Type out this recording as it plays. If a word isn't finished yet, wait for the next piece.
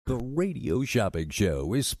The Radio Shopping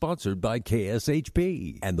Show is sponsored by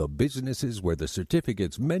KSHP and the businesses where the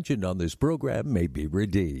certificates mentioned on this program may be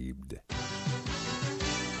redeemed.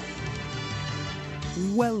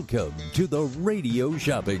 Welcome to the Radio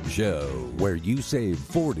Shopping Show, where you save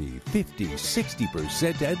 40, 50,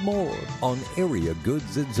 60% and more on area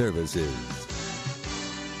goods and services.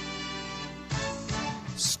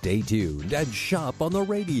 Stay tuned and shop on the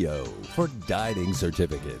radio for dining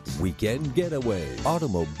certificates, weekend getaway,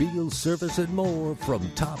 automobile service, and more from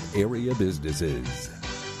top area businesses.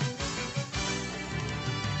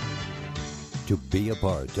 To be a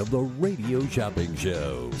part of the Radio Shopping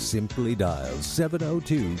Show, simply dial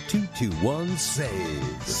 702-221-SAVE,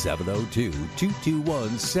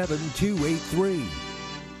 702-221-7283.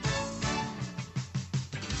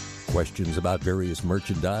 Questions about various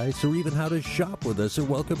merchandise or even how to shop with us are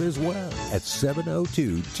welcome as well at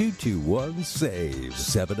 702-221-SAVE,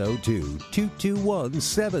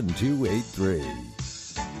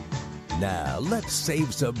 702-221-7283. Now, let's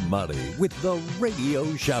save some money with the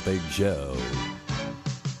Radio Shopping Show.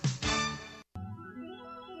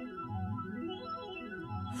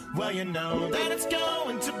 Well, you know that it's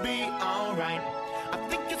going to be all right. I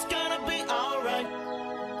think it's gonna be all right.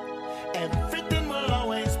 Everything will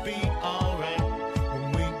always be all right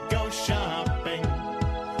when we go shopping.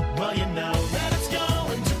 Well, you know that it's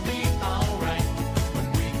going to be all right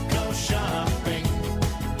when we go shopping.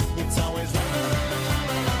 It's always right.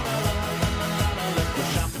 Let the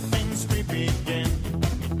shopping spree begin.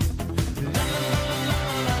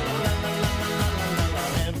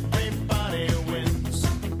 Everybody wins,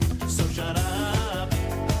 so shut up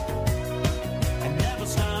and never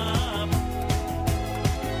stop.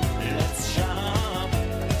 Let's shop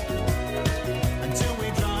until we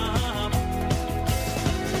drop.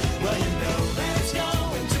 Well, you know that it's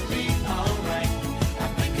going to be alright. I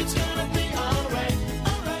think it's gonna be alright,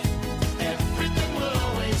 alright. Everything will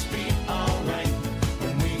always be alright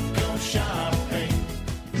when we go shopping.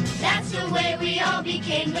 That's the way we all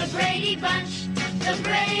became the Brady Bunch. The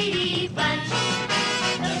Brady Bunch.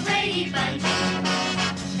 The Brady Bunch.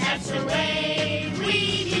 That's the way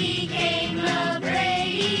we became the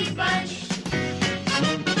Brady Bunch.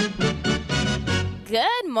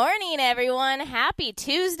 Good morning, everyone. Happy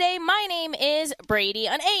Tuesday. My name is Brady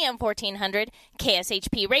on AM 1400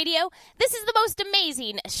 KSHP Radio. This is the most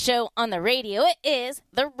amazing show on the radio. It is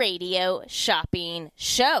the Radio Shopping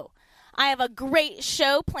Show. I have a great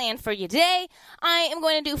show planned for you today. I am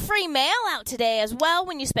going to do free mail out today as well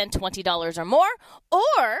when you spend $20 or more.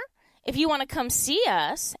 Or if you want to come see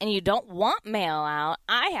us and you don't want mail out,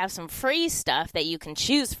 I have some free stuff that you can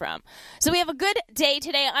choose from. So we have a good day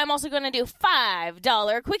today. I'm also going to do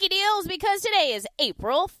 $5 quickie deals because today is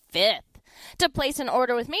April 5th. To place an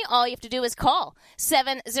order with me, all you have to do is call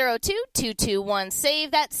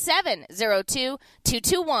 702-221-SAVE. That's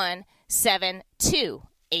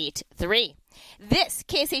 702-221-7283. This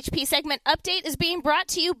KSHP segment update is being brought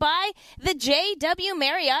to you by the JW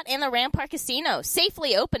Marriott and the Rampart Casino,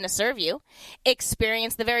 safely open to serve you.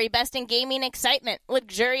 Experience the very best in gaming excitement,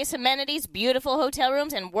 luxurious amenities, beautiful hotel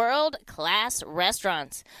rooms, and world-class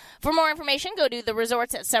restaurants. For more information, go to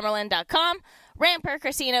theresorts@summerlin.com. Rampart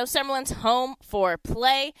Casino, Summerlin's home for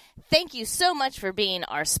play. Thank you so much for being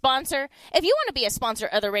our sponsor. If you want to be a sponsor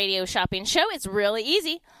of the Radio Shopping Show, it's really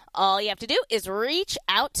easy. All you have to do is reach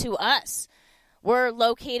out to us. We're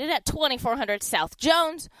located at 2400 South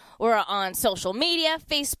Jones. We're on social media,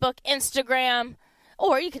 Facebook, Instagram,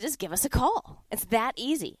 or you could just give us a call. It's that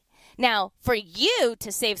easy. Now, for you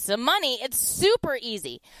to save some money, it's super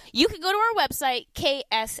easy. You can go to our website,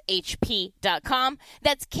 kshp.com.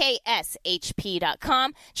 That's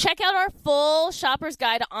kshp.com. Check out our full shopper's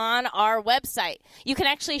guide on our website. You can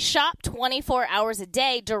actually shop 24 hours a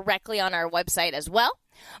day directly on our website as well.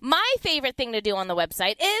 My favorite thing to do on the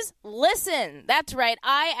website is listen. That's right.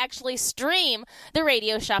 I actually stream the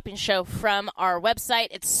Radio Shopping Show from our website.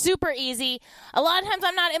 It's super easy. A lot of times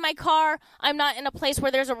I'm not in my car. I'm not in a place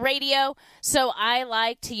where there's a radio. So I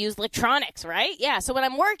like to use electronics, right? Yeah. So when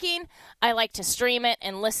I'm working, I like to stream it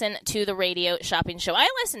and listen to the Radio Shopping Show. I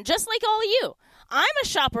listen just like all of you. I'm a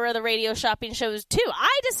shopper of the Radio Shopping Shows too.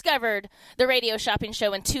 I discovered the Radio Shopping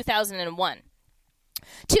Show in 2001.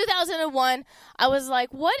 2001, I was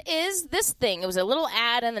like, what is this thing? It was a little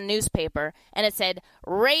ad in the newspaper, and it said,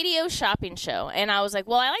 Radio Shopping Show. And I was like,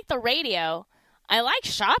 well, I like the radio. I like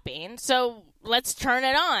shopping, so let's turn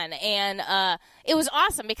it on. And it was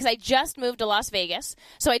awesome because I just moved to Las Vegas,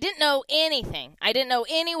 so I didn't know anything. I didn't know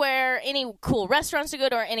anywhere, any cool restaurants to go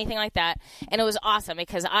to or anything like that. And it was awesome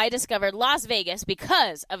because I discovered Las Vegas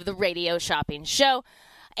because of the Radio Shopping Show,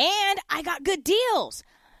 and I got good deals.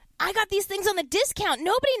 I got these things on the discount.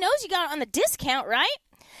 Nobody knows you got it on the discount, right?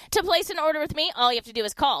 To place an order with me, all you have to do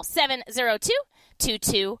is call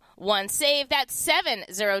 702-221-SAVE. That's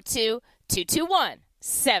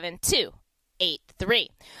 702-221-7283.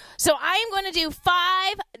 So I am going to do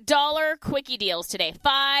 $5 quickie deals today.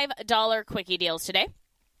 $5 quickie deals today.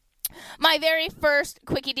 My very first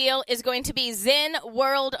quickie deal is going to be Zen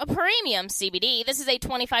World Premium CBD. This is a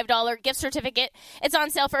 $25 gift certificate. It's on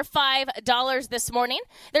sale for $5 this morning.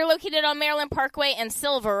 They're located on Maryland Parkway and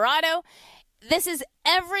Silverado. This is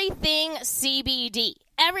everything CBD.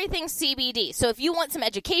 Everything CBD. So if you want some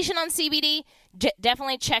education on CBD,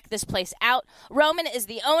 definitely check this place out. Roman is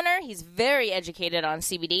the owner. He's very educated on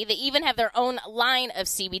CBD. They even have their own line of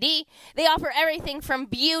CBD. They offer everything from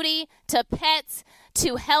beauty to pets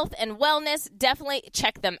to health and wellness. Definitely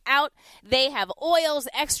check them out. They have oils,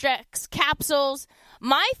 extracts, capsules.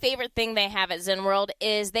 My favorite thing they have at Zen World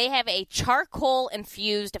is they have a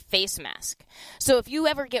charcoal-infused face mask. So if you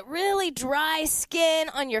ever get really dry skin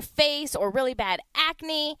on your face or really bad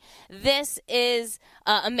acne, this is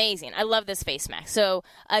amazing. I love this face mask. So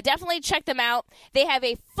definitely check them out. They have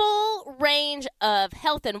a full range of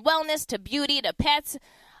health and wellness to beauty to pets.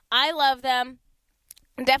 I love them.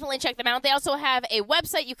 Definitely check them out. They also have a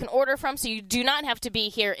website you can order from, so you do not have to be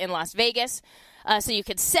here in Las Vegas. So you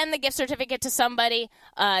could send the gift certificate to somebody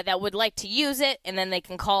that would like to use it, and then they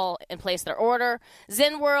can call and place their order.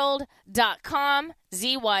 Zenworld.com,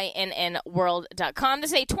 ZYNN World.com.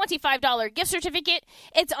 This is a $25 gift certificate.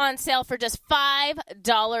 It's on sale for just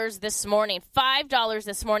 $5 this morning. $5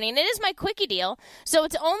 this morning. It is my quickie deal, so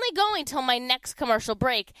it's only going till my next commercial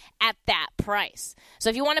break at that price. So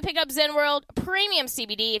if you want to pick up Zen World Premium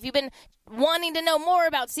CBD, if you've been wanting to know more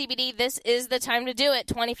about CBD, this is the time to do it.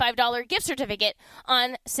 $25 gift certificate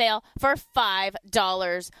on sale for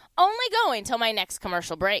 $5. Only going till my next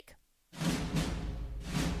commercial break.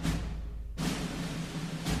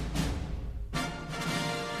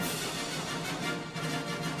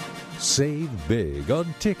 Save big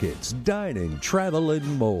on tickets, dining, travel, and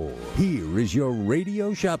more. Here is your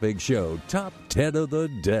radio shopping show top 10 of the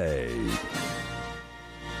day.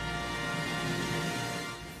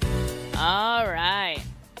 All right.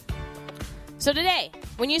 So today,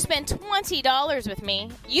 when you spend $20 with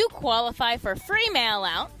me, you qualify for free mail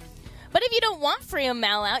out. But if you don't want free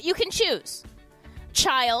mail out, you can choose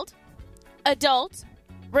child, adult,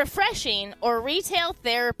 refreshing, or retail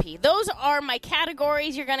therapy. Those are my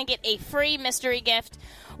categories. You're going to get a free mystery gift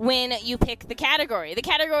when you pick the category. The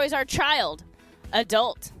categories are child,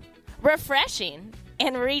 adult, refreshing,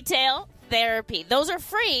 and retail therapy. Those are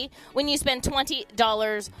free when you spend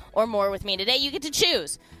 $20 or more with me today. You get to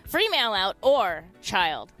choose free mail out or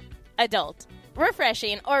child, adult,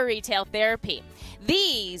 refreshing, or retail therapy.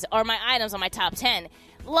 These are my items on my top 10.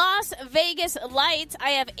 Las Vegas Lights.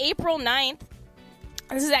 I have April 9th.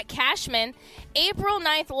 This is at Cashman. April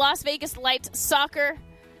 9th, Las Vegas Lights Soccer.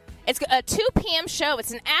 It's a 2 p.m. show.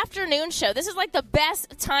 It's an afternoon show. This is like the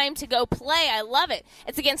best time to go play. I love it.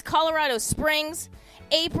 It's against Colorado Springs.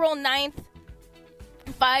 April 9th,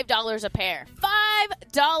 $5 a pair.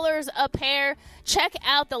 $5 a pair. Check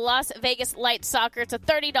out the Las Vegas Light Soccer. It's a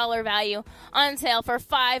 $30 value on sale for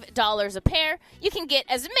 $5 a pair. You can get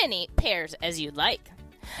as many pairs as you'd like.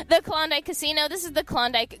 The Klondike Casino. This is the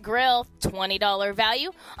Klondike Grill. $20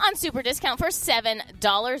 value on super discount for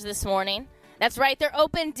 $7 this morning. That's right. They're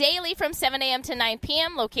open daily from 7 a.m. to 9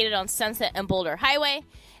 p.m. located on Sunset and Boulder Highway.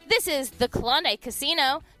 This is the Klondike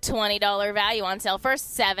Casino, $20 value on sale for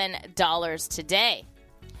 $7 today.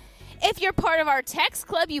 If you're part of our text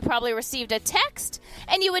club, you probably received a text,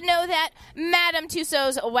 and you would know that Madame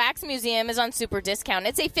Tussauds Wax Museum is on super discount.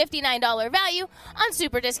 It's a $59 value on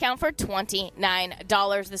super discount for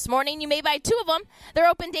 $29 this morning. You may buy 2 of them. They're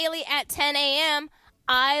open daily at 10 a.m.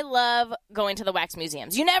 I love going to the wax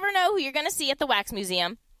museums. You never know who you're going to see at the wax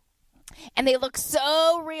museum. And they look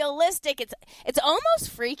so realistic. It's almost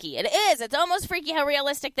freaky. It is. It's almost freaky how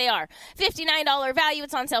realistic they are. $59 value.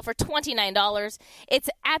 It's on sale for $29. It's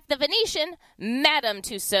at the Venetian Madame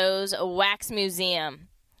Tussauds Wax Museum.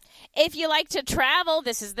 If you like to travel,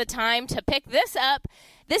 this is the time to pick this up.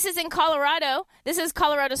 This is in Colorado. This is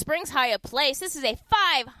Colorado Springs Hyatt Place. This is a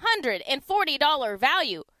 $540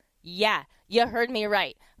 value. Yeah, you heard me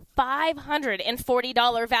right.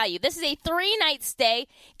 $540 value. This is a 3-night stay.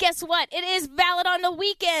 Guess what? It is valid on the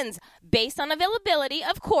weekends. Based on availability,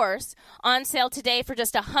 of course, on sale today for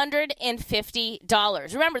just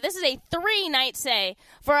 $150. Remember, this is a 3-night stay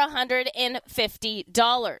for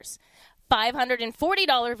 $150.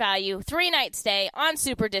 $540 value, 3-night stay on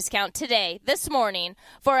super discount today, this morning,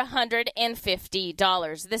 for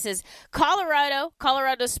 $150. This is Colorado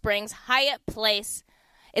Springs Hyatt Place.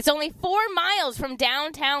 It's only 4 miles from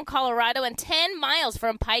downtown Colorado and 10 miles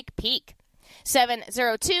from Pike Peak.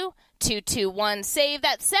 702-221-SAVE.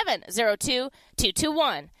 That's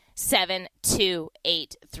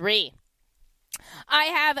 702-221-7283. I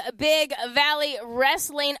have Big Valley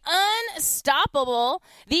Wrestling Unstoppable.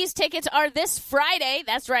 These tickets are this Friday.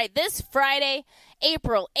 That's right, this Friday,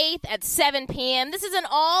 April 8th at 7 p.m. This is an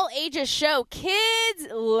all-ages show. Kids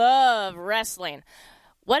love wrestling.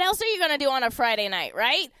 What else are you going to do on a Friday night,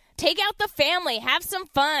 right? Take out the family. Have some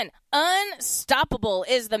fun. Unstoppable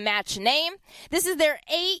is the match name. This is their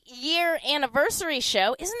 8-year anniversary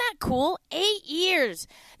show. Isn't that cool? 8 years.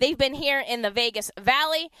 They've been here in the Vegas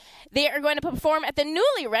Valley. They are going to perform at the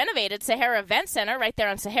newly renovated Sahara Event Center right there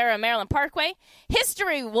on Sahara, Maryland Parkway.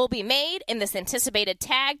 History will be made in this anticipated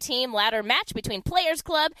tag team ladder match between Players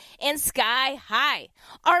Club and Sky High.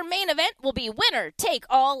 Our main event will be winner take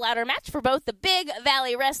all ladder match for both the Big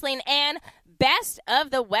Valley Wrestling and Best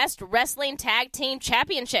of the West Wrestling Tag Team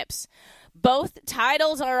Championships. Both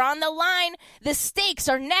titles are on the line. The stakes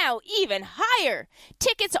are now even higher.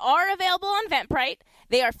 Tickets are available on Eventbrite.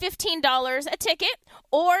 They are $15 a ticket,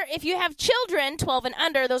 or if you have children 12 and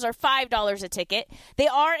under, those are $5 a ticket. They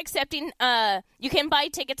are accepting, you can buy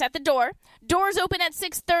tickets at the door. Doors open at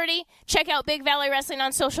 6:30. Check out Big Valley Wrestling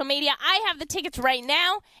on social media. I have the tickets right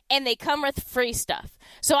now, and they come with free stuff.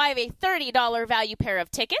 So I have a $30 value pair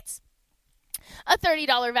of tickets. A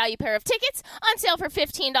 $30 value pair of tickets on sale for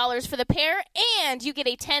 $15 for the pair, and you get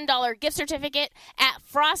a $10 gift certificate at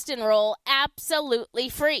Frost and Roll absolutely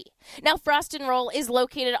free. Now, Frost and Roll is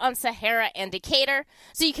located on Sahara and Decatur,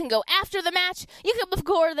 so you can go after the match, you can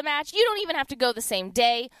before the match, you don't even have to go the same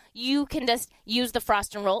day. You can just use the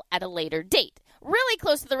Frost and Roll at a later date. Really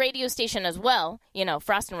close to the radio station as well, you know,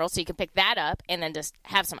 Frost and Roll, so you can pick that up and then just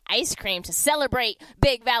have some ice cream to celebrate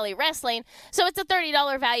Big Valley Wrestling. So it's a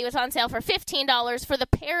 $30 value. It's on sale for $15 for the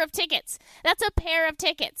pair of tickets. That's a pair of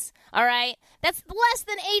tickets, all right? That's less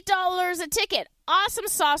than $8 a ticket. Awesome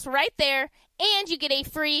sauce right there. And you get a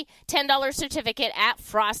free $10 certificate at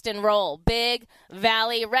Frost and Roll. Big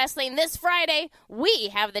Valley Wrestling this Friday. We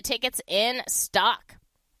have the tickets in stock.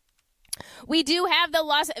 We do have the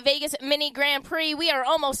Las Vegas Mini Grand Prix. We are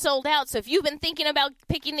almost sold out, so if you've been thinking about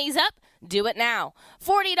picking these up, do it now.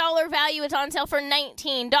 $40 value. It's on sale for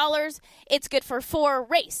 $19. It's good for 4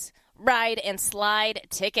 race, ride, and slide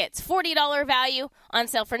tickets. $40 value on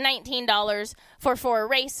sale for $19 for 4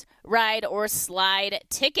 race, ride, or slide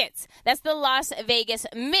tickets. That's the Las Vegas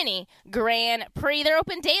Mini Grand Prix. They're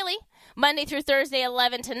open daily, Monday through Thursday,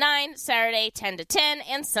 11 to 9, Saturday, 10 to 10,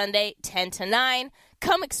 and Sunday, 10 to 9.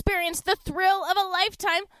 Come experience the thrill of a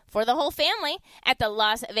lifetime for the whole family at the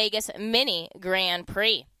Las Vegas Mini Grand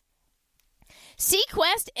Prix.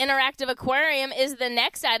 SeaQuest Interactive Aquarium is the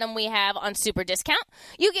next item we have on super discount.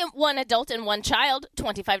 You get 1 adult and 1 child,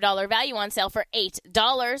 $25 value on sale for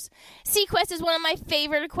 $8. SeaQuest is one of my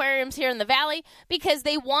favorite aquariums here in the Valley because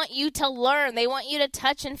they want you to learn. They want you to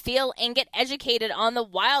touch and feel and get educated on the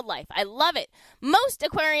wildlife. I love it. Most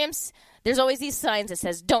aquariums, there's always these signs that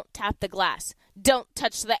says, don't tap the glass. Don't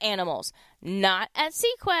touch the animals. Not at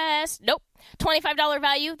SeaQuest. Nope. $25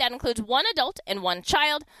 value. That includes 1 adult and 1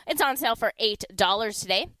 child. It's on sale for $8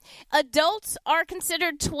 today. Adults are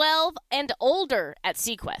considered 12 and older at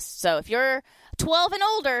SeaQuest. So if you're 12 and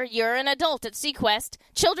older, you're an adult at SeaQuest.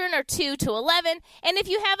 Children are 2 to 11. And if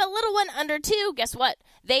you have a little one under 2, guess what?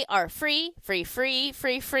 They are free.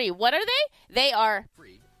 What are they? They are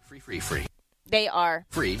Free. They are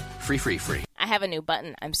Free. I have a new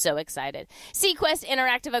button. I'm so excited. SeaQuest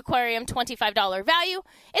Interactive Aquarium, $25 value.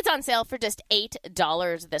 It's on sale for just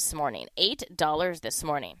 $8 this morning. $8 this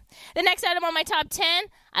morning. The next item on my top 10,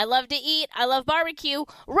 I love to eat. I love barbecue.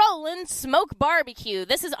 Rollin' Smoke Barbecue.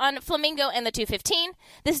 This is on Flamingo and the 215.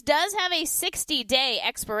 This does have a 60-day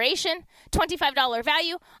expiration. $25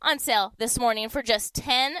 value on sale this morning for just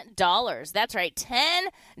 $10. That's right,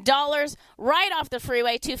 $10 right off the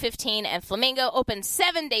freeway, 215 and Flamingo. Open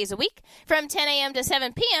 7 days a week from 10 a.m. to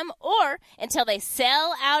 7 p.m. or until they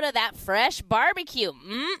sell out of that fresh barbecue.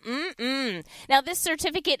 Now, this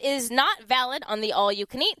certificate is not valid on the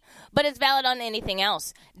all-you-can-eat, but it's valid on anything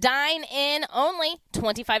else. Dine-in only,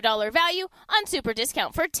 $25 value on super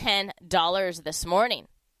discount for $10 this morning.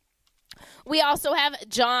 We also have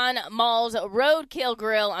John Mull's Roadkill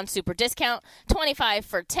Grill on super discount, $25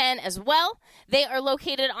 for $10 as well. They are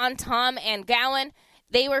located on Tom and Gowan.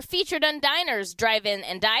 They were featured on Diners, Drive-In,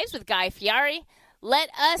 and Dives with Guy Fieri. Let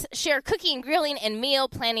us share cooking, grilling, and meal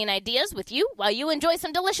planning ideas with you while you enjoy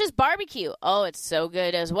some delicious barbecue. Oh, it's so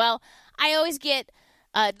good as well. I always get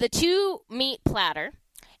the 2-meat platter,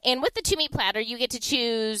 And with the 2-meat platter, you get to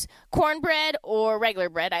choose cornbread or regular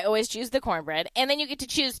bread. I always choose the cornbread. And then you get to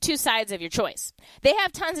choose 2 sides of your choice. They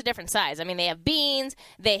have tons of different sides. I mean, they have beans,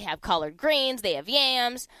 they have collard greens, they have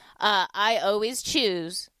yams. I always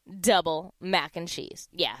choose double mac and cheese.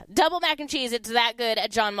 Yeah, double mac and cheese. It's that good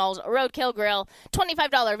at John Mull's Roadkill Grill.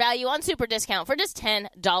 $25 value on super discount for just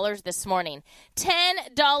 $10 this morning.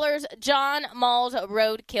 $10 John Mull's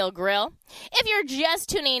Roadkill Grill. If you're just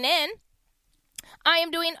tuning in, I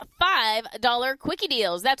am doing $5 quickie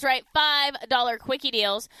deals. That's right, $5 quickie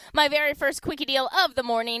deals. My very first quickie deal of the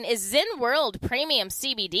morning is Zen World Premium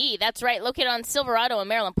CBD. That's right, located on Silverado and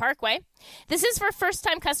Maryland Parkway. This is for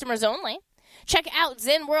first-time customers only. Check out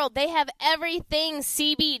Zen World. They have everything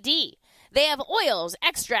CBD. They have oils,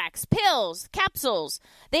 extracts, pills, capsules.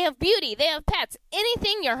 They have beauty. They have pets.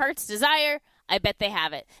 Anything your heart's desire, I bet they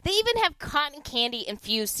have it. They even have cotton candy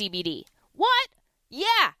infused CBD. What?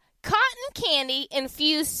 Yeah. Cotton candy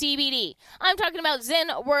infused CBD. I'm talking about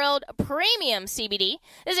Zen World Premium CBD.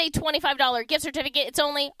 This is a $25 gift certificate. It's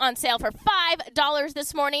only on sale for $5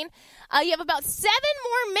 this morning. You have about 7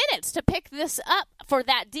 more minutes to pick this up for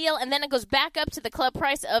that deal, and then it goes back up to the club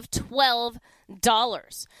price of $12.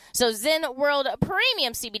 So Zen World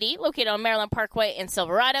Premium CBD, located on Maryland Parkway in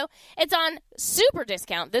Silverado. It's on super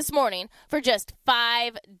discount this morning for just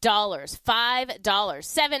 $5.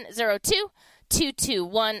 $5.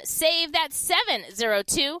 702-221-SAVE. That's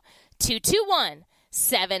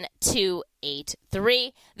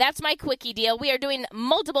 702-221-7283. That's my quickie deal. We are doing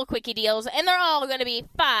multiple quickie deals, and they're all going to be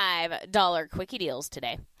 $5 quickie deals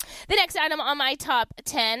today. The next item on my top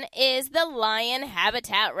 10 is the Lion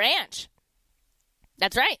Habitat Ranch.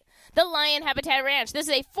 That's right, the Lion Habitat Ranch. This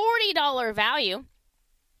is a $40 value.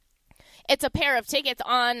 It's a pair of tickets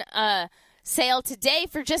on sale today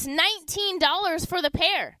for just $19 for the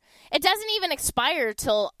pair. It doesn't even expire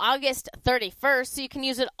till August 31st, so you can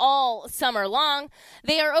use it all summer long.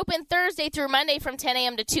 They are open Thursday through Monday from 10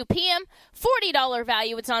 a.m. to 2 p.m. $40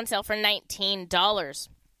 value. It's on sale for $19.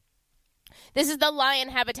 This is the Lion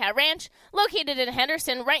Habitat Ranch, located in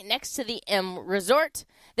Henderson, right next to the M Resort.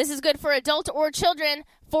 This is good for adult or children.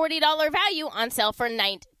 $40 value, on sale for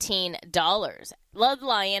 $19. Love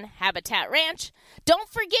Lion Habitat Ranch. Don't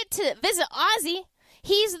forget to visit Ozzy.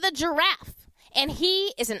 He's the giraffe. And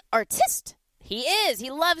he is an artist. He is. He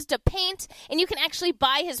loves to paint, and you can actually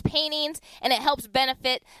buy his paintings, and it helps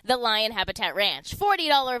benefit the Lion Habitat Ranch.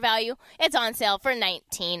 $40 value. It's on sale for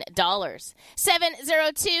 $19.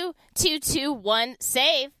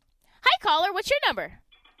 702-221-SAVE. Hi, caller. What's your number?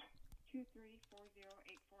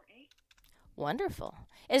 2340848. Wonderful.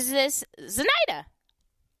 Is this Zenaida?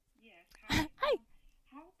 Yes. Hi.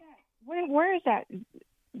 How's that? Where is that?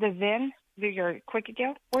 The Zen? Your quickie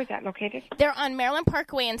deal? Where is that located? They're on Maryland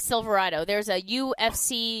Parkway in Silverado. There's a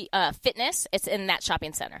UFC Fitness. It's in that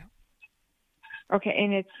shopping center. Okay,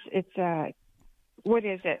 and it's what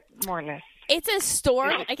is it, more or less? It's a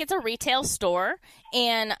store, like it's a retail store,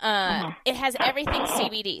 and it has everything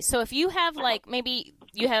CBD. So if you have, like, maybe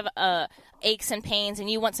you have aches and pains and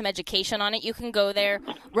you want some education on it, you can go there.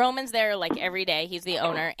 Roman's there, like, every day. He's the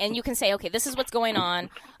owner. And you can say, okay, this is what's going on.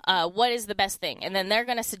 What is the best thing? And then they're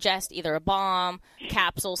going to suggest either a balm,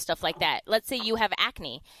 capsule, stuff like that. Let's say you have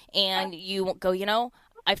acne, and you go,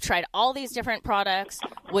 I've tried all these different products.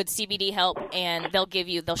 Would CBD help? And they'll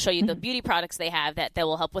show you the beauty products they have that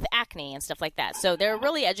will help with acne and stuff like that. So they're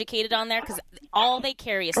really educated on there because all they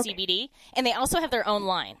carry is CBD, and they also have their own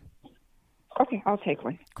line. Okay, I'll take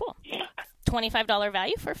one. Cool. $25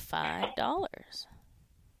 value for $5.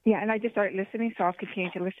 Yeah, and I just started listening, so I'll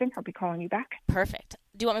continue to listen. I'll be calling you back. Perfect.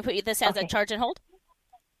 Do you want me to put this as a charge and hold?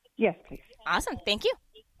 Yes, please. Awesome. Thank you.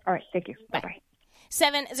 All right, thank you. Bye-bye.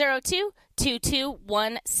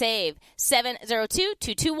 702-221-SAVE.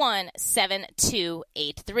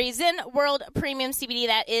 702-221-7283. Zen World Premium CBD.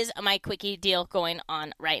 That is my quickie deal going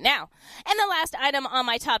on right now. And the last item on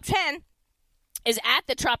my top 10 is at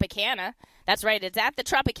the Tropicana. That's right, it's at the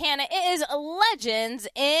Tropicana. It is Legends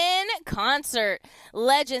in Concert.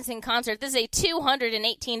 Legends in Concert. This is a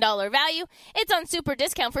 $218 value. It's on super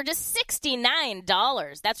discount for just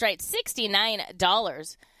 $69. That's right,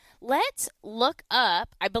 $69. Let's look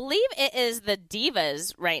up, I believe it is the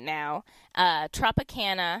Divas right now,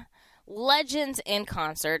 Tropicana, Legends in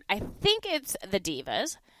Concert. I think it's the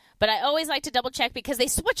Divas, but I always like to double check because they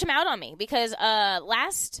switch them out on me because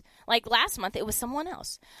last month it was someone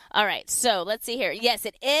else. All right, so let's see here. Yes,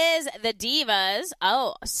 it is the Divas.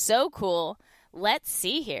 Oh, so cool. Let's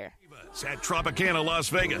see here. At Tropicana, Las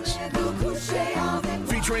Vegas.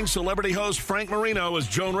 Featuring celebrity host Frank Marino as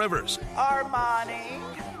Joan Rivers. Armani.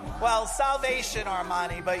 Well, Salvation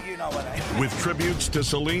Armani, but you know what I mean. With tributes to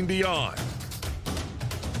Celine Dion.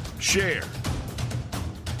 Cher,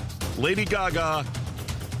 Lady Gaga,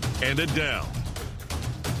 and Adele.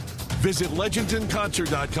 Visit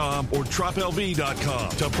legendsinconcert.com or troplv.com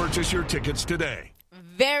to purchase your tickets today.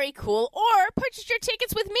 Very cool. Or purchase your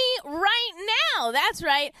tickets with me right now. That's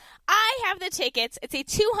right. I have the tickets. It's a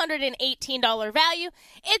 $218 value.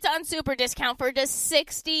 It's on super discount for just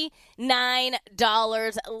 $69.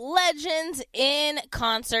 Legends in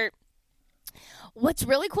Concert. What's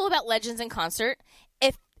really cool about Legends in Concert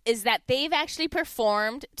is that they've actually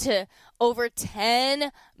performed to over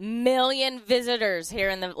 10 million visitors here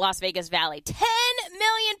in the Las Vegas Valley. 10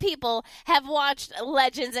 million people have watched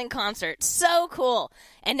Legends in Concert. So cool.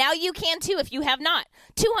 And now you can too if you have not.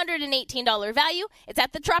 $218 value. It's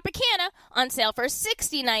at the Tropicana on sale for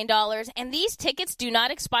 $69. And these tickets do not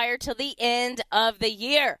expire till the end of the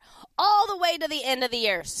year. All the way to the end of the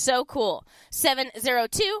year. So cool.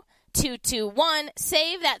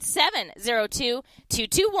 702-221-SAVE. That's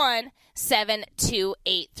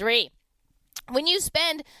 702-221-7283. When you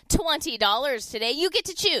spend $20 today, you get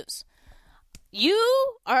to choose.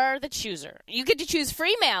 You are the chooser. You get to choose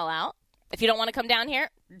free mail out. If you don't want to come down here,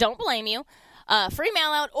 don't blame you. Free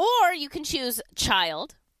mail out, or you can choose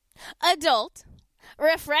child, adult,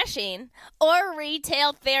 refreshing, or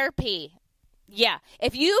retail therapy. Yeah,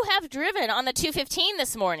 if you have driven on the 215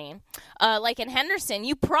 this morning, like in Henderson,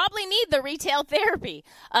 you probably need the retail therapy.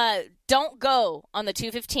 Don't go on the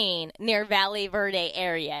 215 near Valley Verde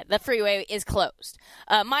area. The freeway is closed.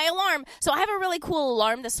 My alarm, so I have a really cool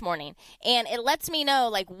alarm this morning, and it lets me know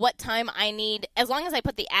like what time I need, as long as I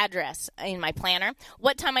put the address in my planner,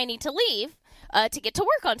 what time I need to leave to get to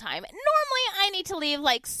work on time. Normally, I need to leave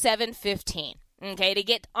like 7:15. Okay, to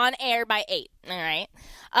get on air by 8, all right?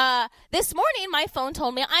 This morning, my phone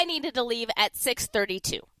told me I needed to leave at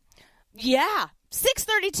 6:32. Yeah,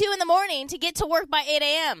 6:32 in the morning to get to work by 8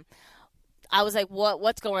 a.m. I was like,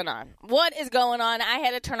 what's going on? What is going on? I had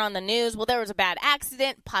to turn on the news. Well, there was a bad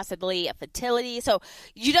accident, possibly a fatality. So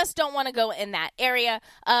you just don't want to go in that area.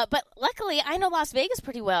 But luckily, I know Las Vegas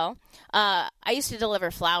pretty well. I used to deliver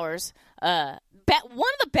flowers.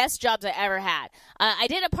 One of the best jobs I ever had. I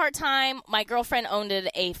did it part-time. My girlfriend owned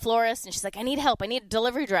a florist, and she's like, I need help. I need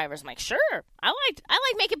delivery drivers. I'm like, sure. I like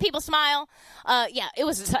making people smile. Yeah, it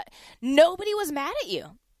was. Nobody was mad at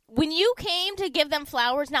you. When you came to give them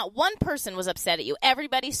flowers, not one person was upset at you.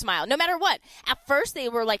 Everybody smiled, no matter what. At first, they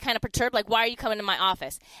were like kind of perturbed, like, why are you coming to my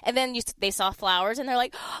office? And then they saw flowers, and they're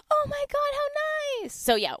like, oh, my God, how nice.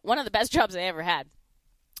 So, yeah, one of the best jobs I ever had.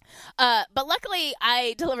 But luckily,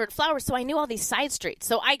 I delivered flowers, so I knew all these side streets.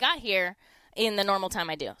 So I got here in the normal time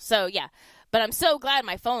I do. So, yeah. But I'm so glad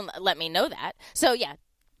my phone let me know that. So, yeah,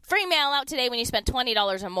 free mail out today when you spend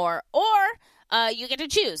 $20 or more. Or you get to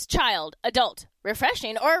choose child, adult,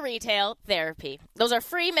 refreshing, or retail therapy. Those are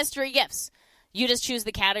free mystery gifts. You just choose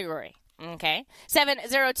the category. Okay?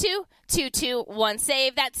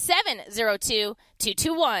 702-221-SAVE. That's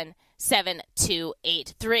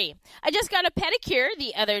 702-221-7283. I just got a pedicure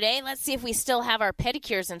the other day. Let's see if we still have our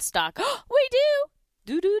pedicures in stock. We do.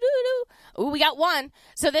 Ooh, we got one.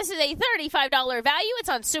 So this is a $35 value. It's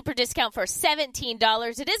on super discount for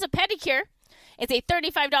 $17. It is a pedicure. It's a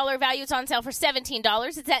 $35 value. It's on sale for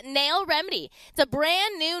 $17. It's at Nail Remedy. It's a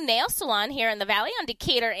brand new nail salon here in the Valley on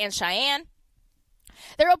Decatur and Cheyenne.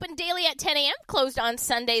 They're open daily at 10 a.m., closed on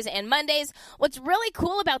Sundays and Mondays. What's really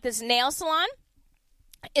cool about this nail salon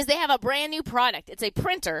is they have a brand new product. It's a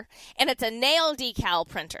printer, and it's a nail decal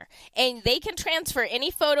printer. And they can transfer any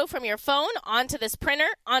photo from your phone onto this printer,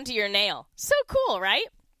 onto your nail. So cool, right?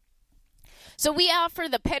 So we offer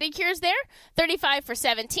the pedicures there, $35 for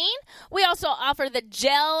 $17. We also offer the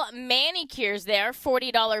gel manicures there,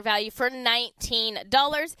 $40 value for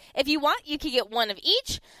 $19. If you want, you can get one of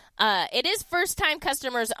each. It is first-time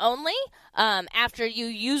customers only after you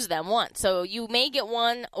use them once. So you may get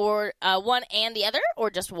one or one and the other,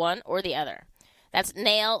 or just one or the other. That's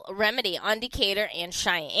Nail Remedy on Decatur and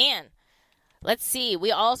Cheyenne. Let's see.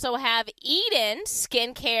 We also have Eden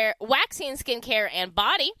Skincare, Waxing Skincare and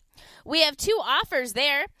Body. We have two offers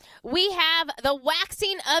there. We have the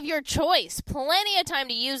waxing of your choice. Plenty of time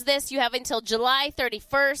to use this. You have until July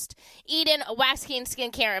 31st. Eden Waxing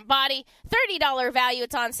Skincare and Body. $30 value.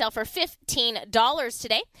 It's on sale for $15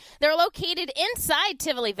 today. They're located inside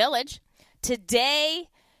Tivoli Village. Today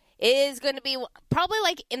is going to be probably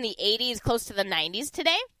like in the 80s, close to the 90s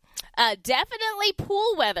today. Definitely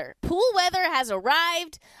pool weather. Pool weather has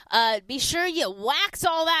arrived. Be sure you wax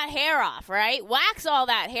all that hair off, right? Wax all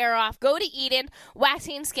that hair off. Go to Eden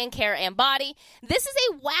Waxing Skincare and Body. This is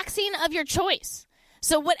a waxing of your choice.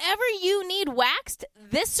 So whatever you need waxed,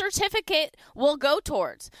 this certificate will go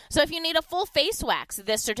towards. So if you need a full face wax,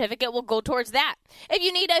 this certificate will go towards that. If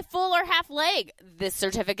you need a full or half leg, this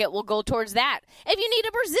certificate will go towards that. If you need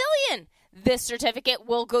a Brazilian, this certificate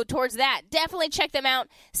will go towards that. Definitely check them out.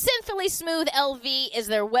 Synthfully Smooth LV is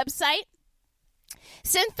their website.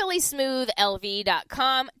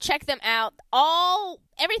 SynthfullySmoothLV.com. Check them out.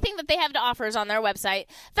 Everything that they have to offer is on their website.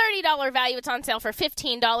 $30 value. It's on sale for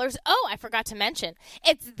 $15. Oh, I forgot to mention,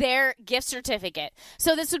 it's their gift certificate.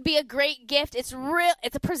 So this would be a great gift. It's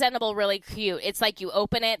presentable, really cute. It's like you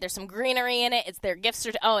open it. There's some greenery in it. It's their gift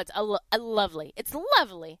certificate. Oh, it's lovely. It's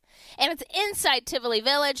lovely, and it's inside Tivoli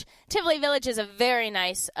Village. Tivoli Village is a very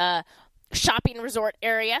nice shopping resort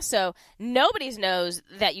area, so nobody knows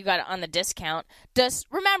that you got it on the discount. Just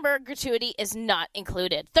remember, gratuity is not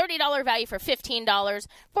included. $30 value for $15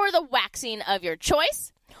 for the waxing of your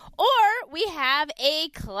choice. Or we have a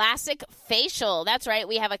classic facial. That's right,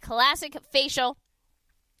 we have a classic facial.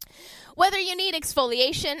 Whether you need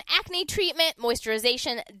exfoliation, acne treatment,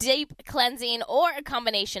 moisturization, deep cleansing, or a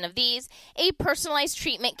combination of these, a personalized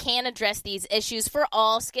treatment can address these issues for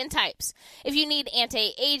all skin types. If you need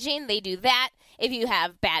anti-aging, they do that. If you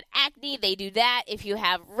have bad acne, they do that. If you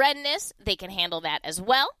have redness, they can handle that as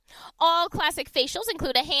well. All classic facials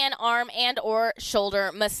include a hand, arm, and or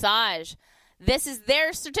shoulder massage. This is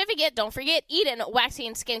their certificate. Don't forget, Eden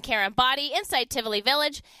Waxing Skincare and Body inside Tivoli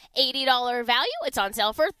Village. $80 value. It's on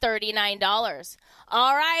sale for $39.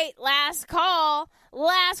 All right, last call.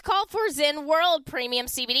 Last call for Zen World Premium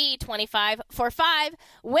CBD, $25 for $5.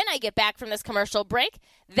 When I get back from this commercial break,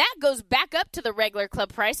 that goes back up to the regular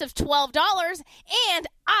club price of $12. And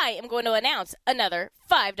I am going to announce another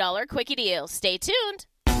 $5 quickie deal. Stay tuned.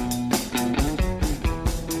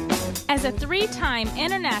 As a 3-time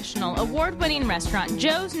international award-winning restaurant,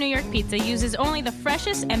 Joe's New York Pizza uses only the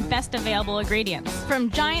freshest and best available ingredients.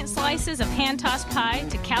 From giant slices of hand-tossed pie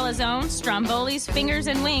to calzone, strombolis, fingers,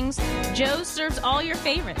 and wings, Joe's serves all your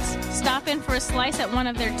favorites. Stop in for a slice at one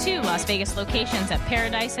of their 2 Las Vegas locations at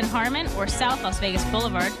Paradise and Harmon or South Las Vegas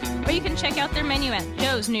Boulevard, or you can check out their menu at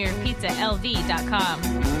joesnewyorkpizzalv.com.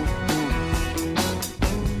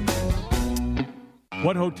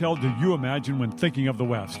 What hotel do you imagine when thinking of the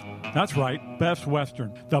West? That's right, Best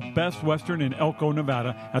Western. The Best Western in Elko,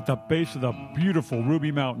 Nevada, at the base of the beautiful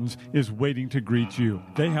Ruby Mountains, is waiting to greet you.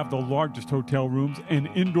 They have the largest hotel rooms and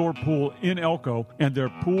indoor pool in Elko, and their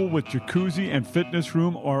pool with jacuzzi and fitness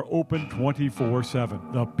room are open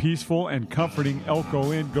 24/7. The peaceful and comforting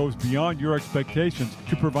Elko Inn goes beyond your expectations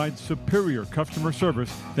to provide superior customer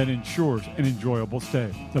service that ensures an enjoyable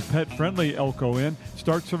stay. The pet-friendly Elko Inn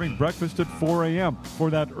starts serving breakfast at 4 a.m. for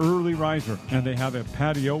that early riser, and they have a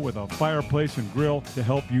patio with a fireplace and grill to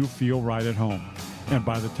help you feel right at home. And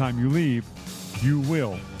by the time you leave, you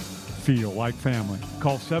will feel like family.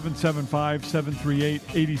 Call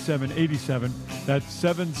 775-738-8787. That's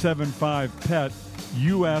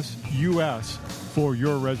 775-PET-US for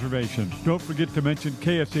your reservation. Don't forget to mention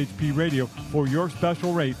KSHP Radio for your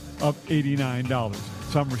special rate of $89.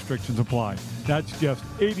 Some restrictions apply. That's just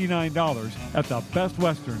 $89 at the Best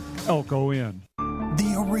Western Elko Inn.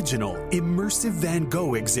 The original immersive Van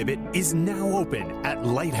Gogh exhibit is now open at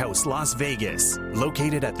Lighthouse Las Vegas,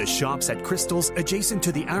 located at the Shops at Crystals adjacent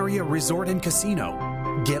to the Aria Resort and Casino.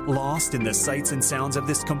 Get lost in the sights and sounds of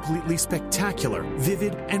this completely spectacular,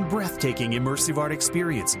 vivid, and breathtaking immersive art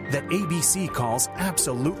experience that ABC calls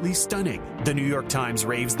absolutely stunning. The New York Times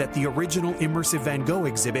raves that the original immersive Van Gogh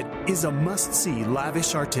exhibit is a must-see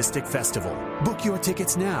lavish artistic festival. Book your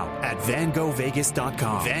tickets now at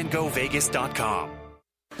VanGoVegas.com. VanGoVegas.com.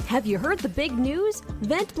 Have you heard the big news?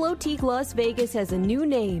 Vent Blotique Las Vegas has a new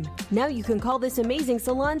name. Now you can call this amazing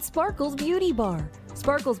salon Sparkles Beauty Bar.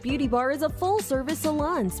 Sparkles Beauty Bar is a full-service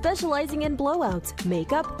salon specializing in blowouts,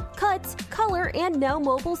 makeup, cuts, color, and now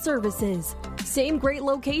mobile services. Same great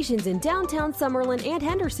locations in downtown Summerlin and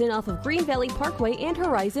Henderson off of Green Valley Parkway and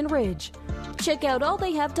Horizon Ridge. Check out all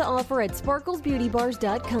they have to offer at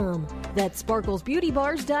sparklesbeautybars.com. That's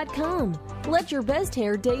sparklesbeautybars.com. Let your best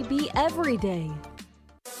hair day be every day.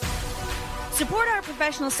 Support our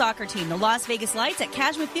professional soccer team, the Las Vegas Lights, at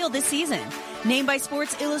Cashman Field this season. Named by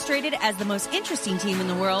Sports Illustrated as the most interesting team in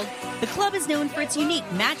the world, the club is known for its unique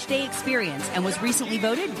match day experience and was recently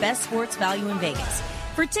voted best sports value in Vegas.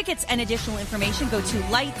 For tickets and additional information, go to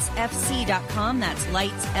lightsfc.com. That's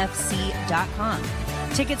lightsfc.com.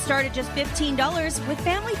 Tickets start at just $15 with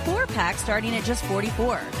family 4-pack starting at just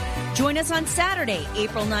 $44. Join us on Saturday,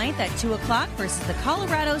 April 9th at 2 o'clock versus the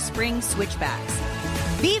Colorado Springs Switchbacks.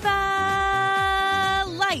 Viva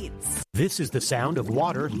Lights! This is the sound of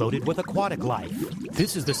water loaded with aquatic life.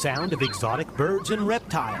 This is the sound of exotic birds and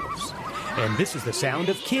reptiles. And this is the sound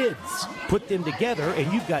of kids. Put them together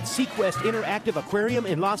and you've got Sequest Interactive Aquarium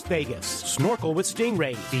in Las Vegas. Snorkel with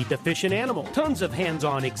stingrays, feed the fish and animal, tons of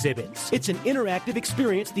hands-on exhibits. It's an interactive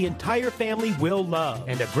experience the entire family will love.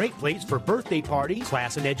 And a great place for birthday parties,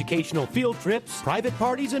 class and educational field trips, private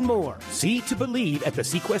parties, and more. See to believe at the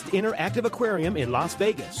Sequest Interactive Aquarium in Las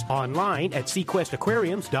Vegas. Online at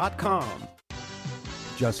sequestaquariums.com.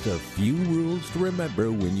 Just a few rules to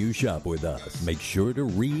remember when you shop with us. Make sure to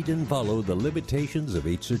read and follow the limitations of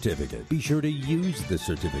each certificate. Be sure to use the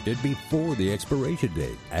certificate before the expiration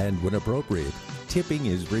date. And when appropriate, tipping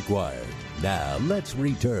is required. Now, let's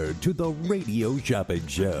return to the Radio Shopping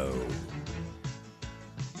Show.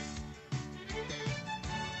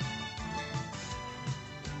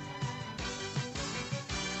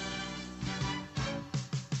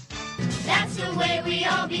 That's the way we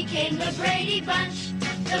all became the Brady Bunch.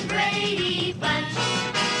 The Brady Bunch.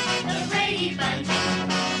 The Brady Bunch.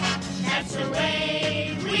 That's the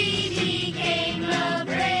way we became the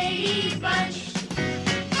Brady Bunch.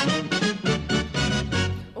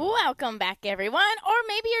 Welcome back, everyone. Or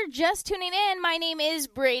maybe you're just tuning in. My name is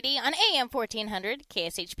Brady on AM 1400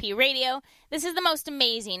 KSHP Radio. This is the most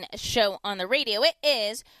amazing show on the radio. It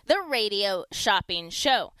is the Radio Shopping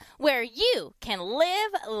Show, where you can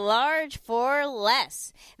live large for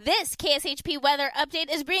less. This KSHP weather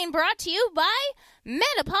update is being brought to you by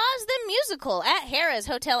Menopause the Musical at Harrah's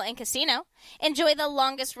Hotel and Casino. Enjoy the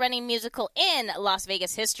longest-running musical in Las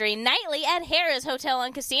Vegas history nightly at Harrah's Hotel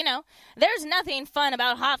and Casino. There's nothing fun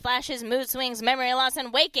about hot flashes, mood swings, memory loss,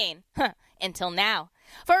 and waking. Until now.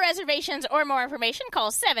 For reservations or more information,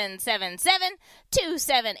 call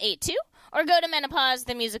 777-2782 or go to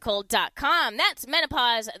menopausethemusical.com. That's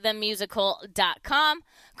menopausethemusical.com.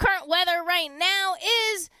 Current weather right now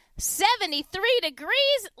is 73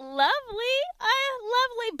 degrees. Lovely,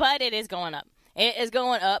 but it is going up. It is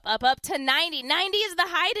going up to 90. 90 is the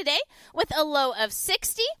high today with a low of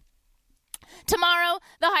 60. Tomorrow,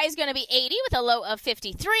 the high is going to be 80 with a low of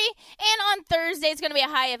 53. And on Thursday, it's going to be a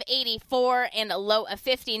high of 84 and a low of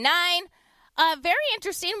 59. Very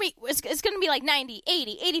interesting. It's going to be like 90,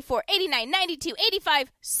 80, 84, 89, 92,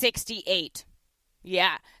 85, 68.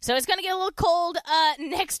 Yeah, so it's going to get a little cold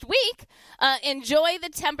next week. Enjoy the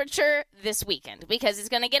temperature this weekend because it's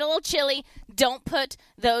going to get a little chilly. Don't put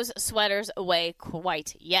those sweaters away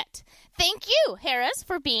quite yet. Thank you, Harrah's,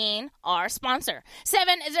 for being our sponsor.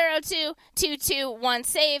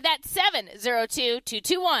 702-221-SAVE. That's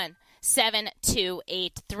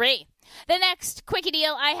 702-221-7283. The next quickie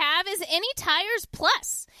deal I have is Any Tires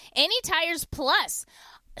Plus. Any Tires Plus.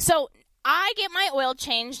 So I get my oil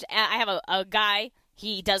changed. I have a guy.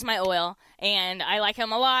 He does my oil, and I like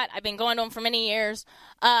him a lot. I've been going to him for many years.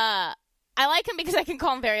 I like him because I can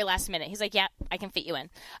call him very last minute. He's like, yeah, I can fit you in.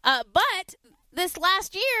 But this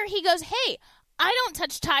last year, he goes, hey, I don't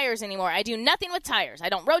touch tires anymore. I do nothing with tires. I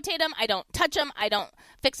don't rotate them. I don't touch them. I don't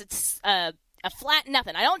fix it a flat,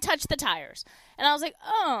 nothing. I don't touch the tires. And I was like,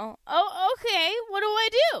 oh, okay. What do I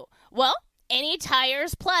do? Well, Any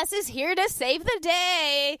Tires Plus is here to save the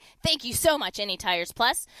day. Thank you so much, Any Tires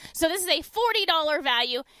Plus. So this is a $40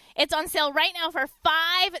 value. It's on sale right now for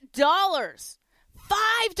 $5.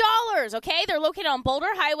 $5, okay? They're located on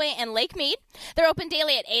Boulder Highway and Lake Mead. They're open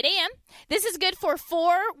daily at 8 a.m. This is good for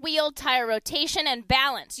four-wheel tire rotation and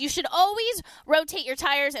balance. You should always rotate your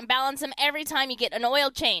tires and balance them every time you get an oil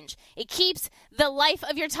change. It keeps the life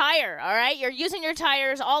of your tire, all right? You're using your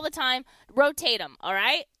tires all the time. Rotate them, all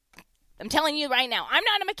right? I'm telling you right now, I'm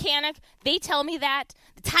not a mechanic. They tell me that.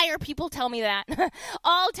 The tire people tell me that.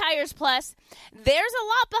 All Tires Plus. There's a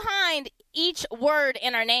lot behind each word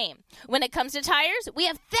in our name. When it comes to tires, we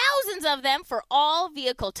have thousands of them for all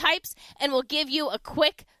vehicle types, and we'll give you a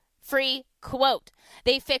quick, free quote.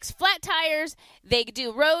 They fix flat tires, they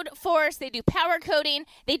do road force, they do power coating,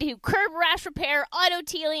 they do curb rash repair, auto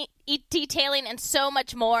detailing, and so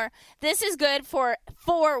much more. This is good for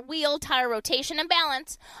four-wheel tire rotation and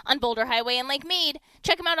balance on Boulder Highway and Lake Mead.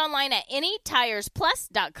 Check them out online at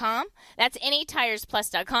anytiresplus.com. That's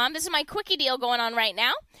anytiresplus.com. This is my quickie deal going on right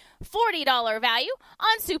now. $40 value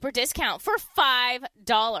on super discount for $5.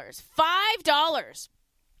 $5.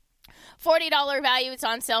 $40 value. It's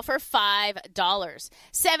on sale for $5.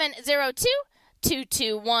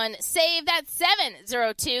 702-221-SAVE. That's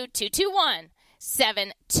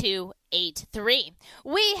 702-221-7283.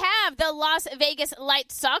 We have the Las Vegas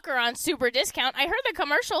Light Soccer on super discount. I heard the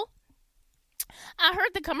commercial.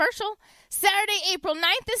 Saturday, April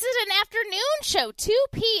 9th. This is an afternoon show, 2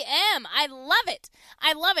 p.m. I love it.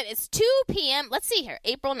 It's 2 p.m. Let's see here,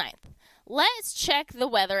 April 9th. Let's check the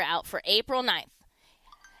weather out for April 9th.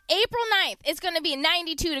 April 9th, it's going to be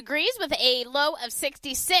 92 degrees with a low of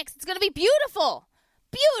 66. It's going to be beautiful.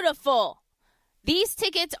 Beautiful. These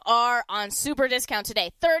tickets are on super discount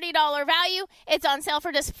today. $30 value. It's on sale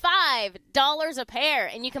for just $5 a pair,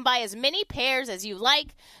 and you can buy as many pairs as you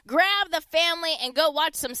like. Grab the family and go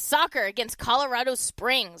watch some soccer against Colorado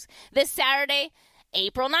Springs this Saturday,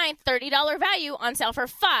 April 9th. $30 value on sale for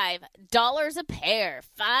 $5 a pair.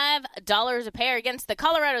 $5 a pair against the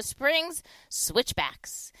Colorado Springs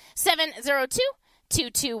Switchbacks.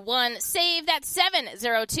 702-221-SAVE. That's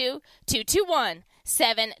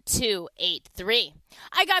 702-221-7283.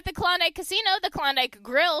 I got the Klondike Casino, the Klondike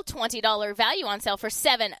Grill, $20 value on sale for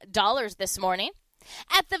 $7 this morning.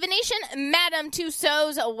 At the Venetian Madame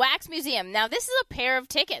Tussauds Wax Museum. Now, this is a pair of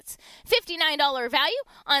tickets. $59 value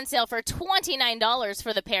on sale for $29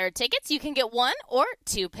 for the pair of tickets. You can get one or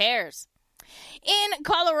two pairs. In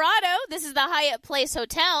Colorado, this is the Hyatt Place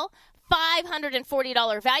Hotel.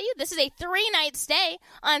 $540 value. This is a 3-night stay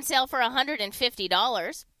on sale for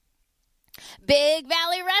 $150. Big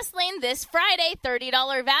Valley Wrestling this Friday,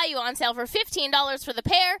 $30 value on sale for $15 for the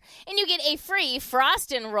pair, and you get a free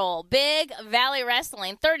Frostin' Roll. Big Valley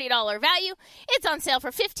Wrestling, $30 value. It's on sale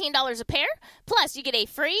for $15 a pair, plus you get a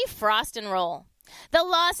free Frostin' Roll. The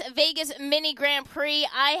Las Vegas Mini Grand Prix,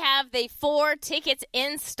 I have the 4 tickets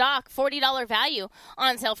in stock, $40 value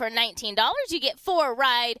on sale for $19. You get 4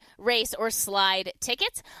 ride, race, or slide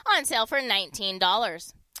tickets on sale for $19.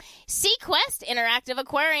 SeaQuest Interactive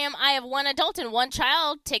Aquarium, I have 1 adult and 1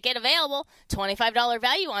 child ticket available, $25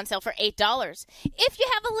 value on sale for $8. If you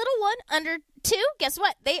have a little one under 2, guess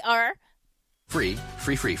what? They are free.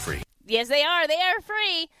 Yes, they are. They are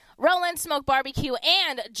free. Roland Smoke Barbecue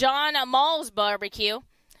and John Mull's Barbecue.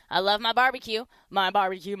 I love my barbecue. My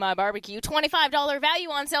barbecue. $25 value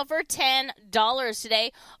on sale for $10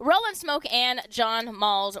 today. Roland Smoke and John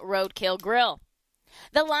Mull's Roadkill Grill.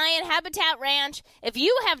 The Lion Habitat Ranch. If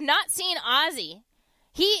you have not seen Ozzy,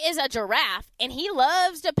 he is a giraffe, and he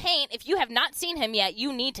loves to paint. If you have not seen him yet,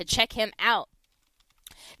 you need to check him out.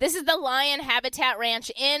 This is the Lion Habitat Ranch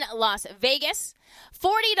in Las Vegas.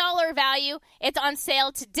 $40 value. It's on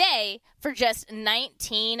sale today for just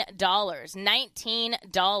 $19.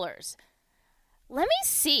 $19. Let me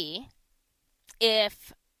see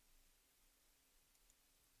if...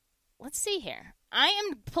 Let's see here. I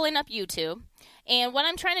am pulling up YouTube, and what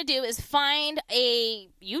I'm trying to do is find a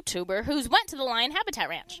YouTuber who's went to the Lion Habitat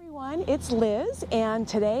Ranch. Hey everyone, it's Liz, and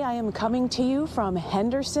today I am coming to you from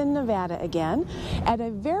Henderson, Nevada again, at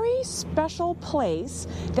a very special place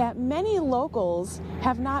that many locals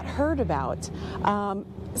have not heard about.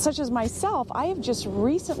 Such as myself, I have just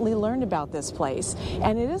recently learned about this place,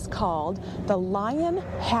 and it is called the Lion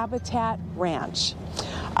Habitat Ranch.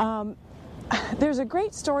 There's a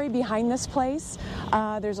great story behind this place.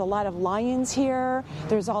 There's a lot of lions here.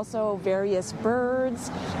 There's also various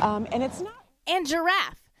birds, and it's not... And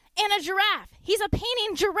giraffe. And a giraffe. He's a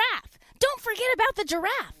painting giraffe. Don't forget about the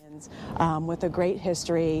giraffe. With a great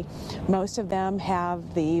history. Most of them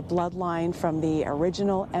have the bloodline from the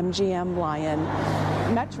original MGM lion,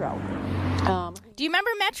 Metro. Do you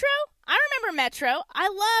remember Metro? I remember Metro. I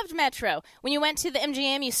loved Metro. When you went to the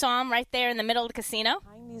MGM, you saw him right there in the middle of the casino.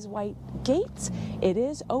 Behind these white gates, it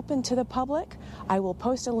is open to the public. I will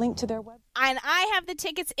post a link to their website. And I have the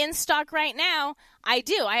tickets in stock right now. I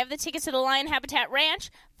do. I have the tickets to the Lion Habitat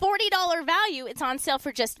Ranch. $40 value. It's on sale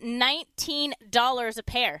for just $19 a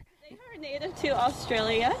pair. They are native to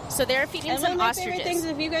Australia. So they're feeding some ostriches. And one of my favorite things,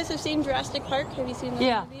 if you guys have seen Jurassic Park, have you seen those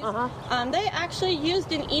movies? They actually used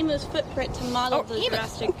an emu's footprint to model the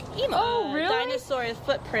Jurassic dinosaur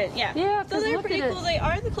footprint. Yeah. So they're pretty cool. They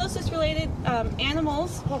are the closest related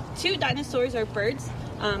animals to dinosaurs or birds.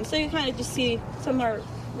 So you kind of just see some more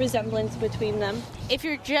resemblance between them. If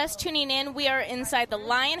you're just tuning in, we are inside the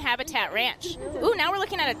Lion Habitat Ranch. Ooh, now we're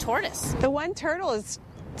looking at a tortoise. The one turtle is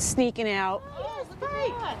sneaking out.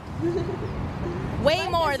 Way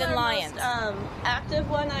more than lions. Most, active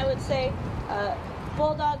one, I would say.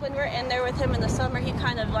 Bulldog, when we're in there with him in the summer, he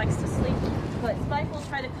kind of likes to sleep. But Spike will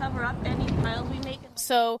try to cover up any piles we make.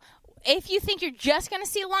 So if you think you're just going to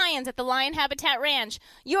see lions at the Lion Habitat Ranch,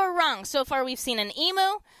 you're wrong. So far, we've seen an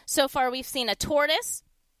emu. So far, we've seen a tortoise.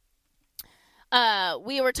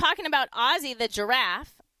 We were talking about Ozzy the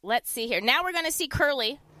giraffe. Let's see here. Now we're going to see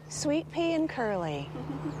Curly. Sweet Pea and Curly.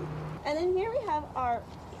 And then here we have our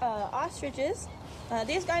ostriches.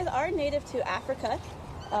 These guys are native to Africa,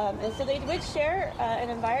 and so they would share an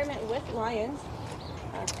environment with lions.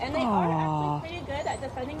 And they are actually pretty good at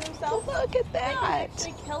defending themselves. Look at that! They can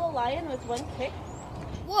actually kill a lion with one kick.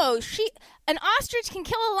 Whoa, an ostrich can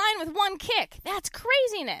kill a lion with one kick. That's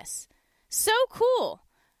craziness. So cool.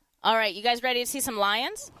 All right, you guys ready to see some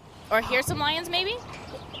lions? or hear some lions, maybe?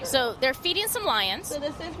 So they're feeding some lions. So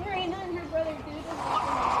this is Marina and her brother Dude.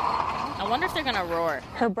 I wonder if they're going to roar.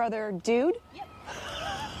 Her brother Dude? Yep.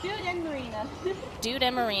 Dude and Marina. Dude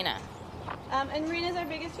and Marina. And Marina's our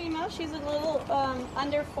biggest female. She's a little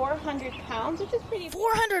under 400 pounds, which is pretty...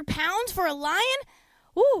 400 pounds for a lion?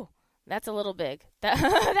 Ooh, that's a little big. That's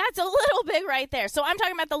a little big right there. So I'm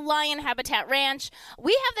talking about the Lion Habitat Ranch.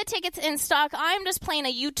 We have the tickets in stock. I'm just playing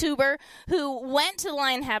a YouTuber who went to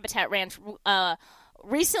Lion Habitat Ranch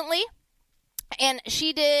recently. And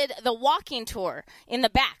she did the walking tour in the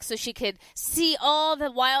back so she could see all the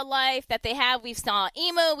wildlife that they have. We saw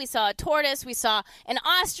emu, we saw a tortoise, we saw an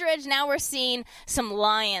ostrich. Now we're seeing some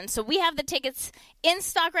lions. So we have the tickets in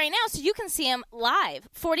stock right now so you can see them live.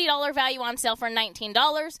 $40 value on sale for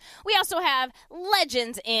 $19. We also have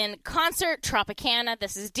Legends in Concert, Tropicana.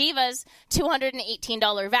 This is Divas,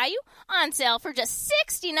 $218 value on sale for just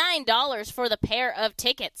 $69 for the pair of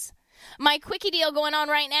tickets. My quickie deal going on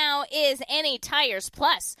right now is Any Tires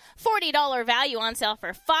Plus. $40 value on sale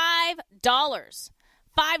for $5.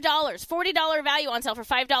 $40 value on sale for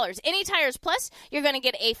 $5. Any Tires Plus, you're going to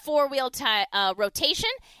get a 4-wheel rotation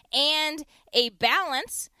and a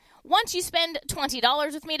balance. Once you spend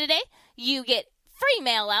 $20 with me today, you get free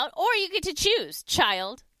mail out, or you get to choose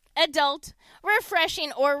child, adult,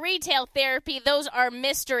 refreshing, or retail therapy. Those are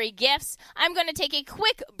mystery gifts. I'm going to take a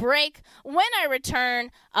quick break. When I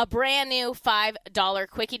return, a brand new $5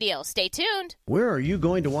 quickie deal. Stay tuned. Where are you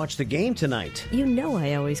going to watch the game tonight? You know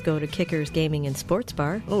I always go to Kickers Gaming and Sports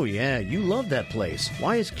Bar. Oh yeah, you love that place.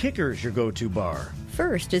 Why is Kickers your go-to bar?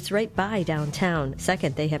 First, it's right by downtown.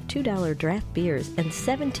 Second, they have $2 draft beers and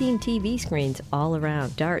 17 TV screens all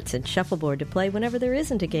around. Darts and shuffleboard to play whenever there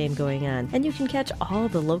isn't a game going on. And you can catch all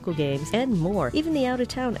the local games and more, even the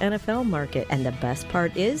out-of-town NFL market. And the best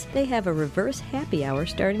part is, they have a reverse happy hour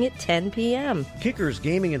starting at 10 p.m. Kickers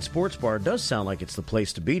Gaming and Sports Bar does sound like it's the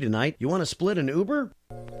place to be tonight. You want to split an Uber?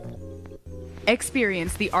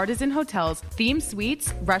 Experience the Artisan Hotel's themed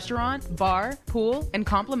suites, restaurant, bar, pool, and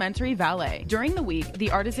complimentary valet. During the week,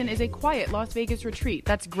 the Artisan is a quiet Las Vegas retreat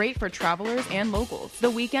that's great for travelers and locals.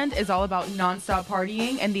 The weekend is all about nonstop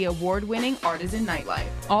partying and the award-winning Artisan nightlife.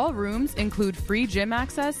 All rooms include free gym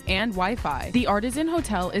access and Wi-Fi. The Artisan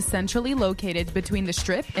Hotel is centrally located between the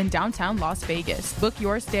Strip and downtown Las Vegas. Book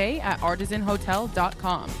your stay at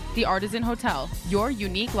artisanhotel.com. The Artisan Hotel, your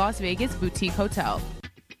unique Las Vegas boutique hotel.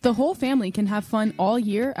 The whole family can have fun all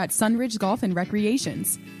year at Sunridge Golf and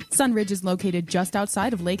Recreations. Sunridge is located just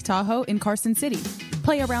outside of Lake Tahoe in Carson City.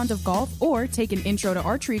 Play a round of golf or take an intro to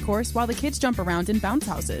archery course while the kids jump around in bounce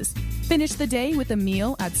houses. Finish the day with a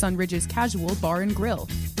meal at Sunridge's Casual Bar and Grill.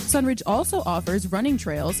 Sunridge also offers running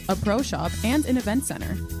trails, a pro shop, and an event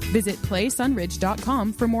center. Visit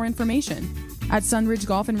playsunridge.com for more information. At Sunridge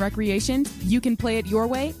Golf and Recreation, you can play it your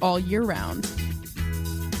way all year round.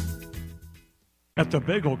 At the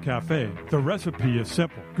Bagel Cafe, the recipe is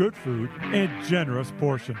simple, good food, and generous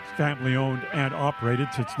portions. Family owned and operated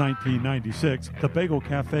since 1996, the Bagel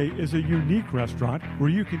Cafe is a unique restaurant where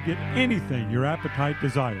you can get anything your appetite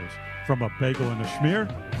desires. From a bagel and a schmear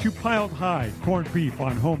to piled high corned beef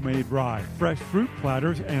on homemade rye, fresh fruit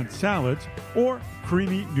platters and salads, or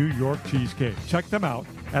creamy New York cheesecake. Check them out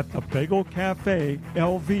at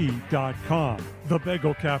thebagelcafelv.com. The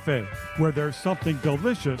Bagel Cafe, where there's something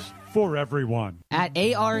delicious for everyone. At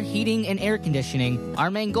AR Heating and Air Conditioning, our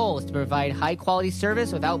main goal is to provide high-quality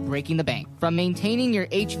service without breaking the bank. From maintaining your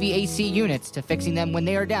HVAC units to fixing them when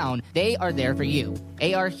they are down, they are there for you.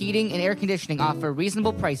 AR Heating and Air Conditioning offer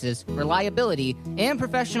reasonable prices, reliability, and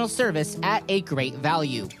professional service at a great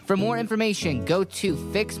value. For more information, go to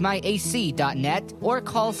fixmyac.net or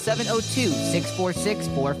call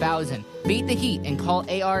 702-646-4000. Beat the heat and call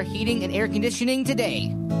AR Heating and Air Conditioning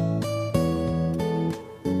today.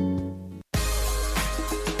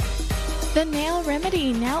 The Nail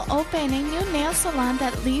Remedy, now open, a new nail salon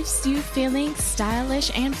that leaves you feeling stylish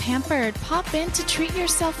and pampered. Pop in to treat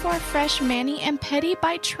yourself for a fresh mani and pedi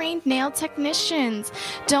by trained nail technicians.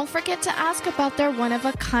 Don't forget to ask about their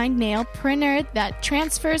one-of-a-kind nail printer that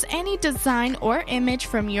transfers any design or image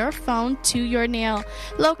from your phone to your nail.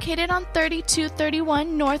 Located on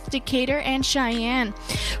 3231 North Decatur and Cheyenne.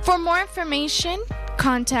 For more information,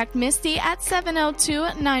 contact Misty at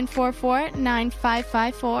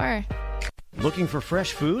 702-944-9554. Looking for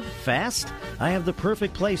fresh food? Fast? I have the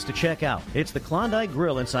perfect place to check out. It's the Klondike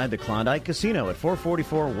Grill inside the Klondike Casino at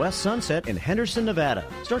 444 West Sunset in Henderson, Nevada.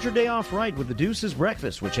 Start your day off right with the Deuce's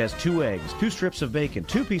Breakfast, which has 2 eggs, 2 strips of bacon,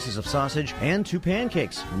 2 pieces of sausage, and 2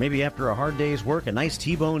 pancakes. Or maybe after a hard day's work, a nice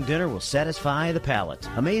T-bone dinner will satisfy the palate.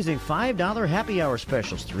 Amazing $5 happy hour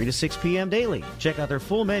specials 3 to 6 p.m. daily. Check out their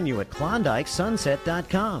full menu at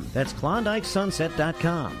KlondikeSunset.com. That's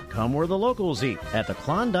KlondikeSunset.com. Come where the locals eat at the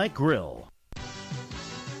Klondike Grill.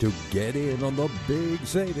 To get in on the big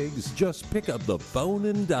savings, just pick up the phone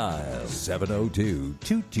and dial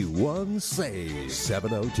 702-221-SAVE.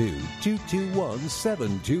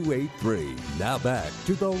 702-221-7283. Now back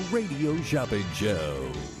to the Radio Shopping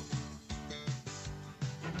Show.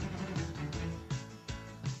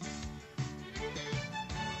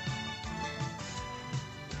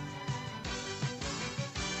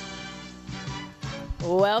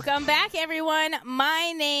 Welcome back, everyone.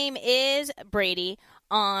 My name is Brady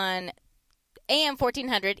on AM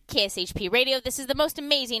 1400 KSHP Radio. This is the most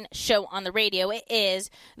amazing show on the radio. It is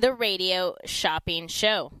the Radio Shopping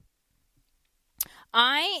Show.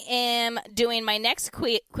 I am doing my next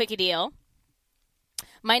quickie deal.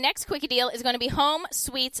 My next quickie deal is going to be Home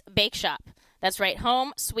Sweets Bake Shop. That's right,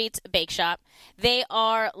 Home Sweets Bake Shop. They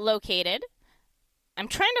are located... I'm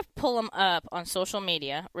trying to pull them up on social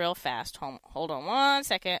media real fast. Hold on 1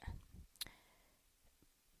 second.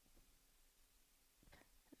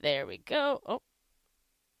 There we go. Oh.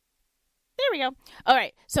 There we go. All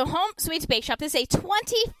right. So Home Sweets Bake Shop. This is a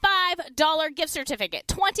 $25 gift certificate.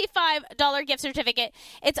 $25 gift certificate.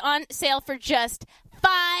 It's on sale for just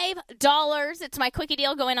 $5. It's my quickie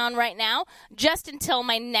deal going on right now, just until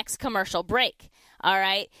my next commercial break. All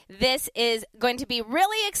right, this is going to be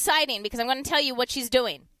really exciting because I'm going to tell you what she's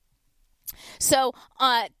doing. So,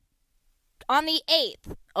 on the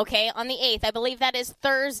 8th, on the 8th, I believe that is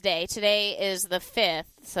Thursday. Today is the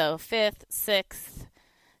 5th, so 5th, 6th,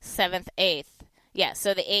 7th, 8th. Yeah,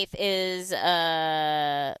 so the 8th is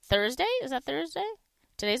Thursday? Is that Thursday?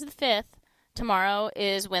 Today's the 5th. Tomorrow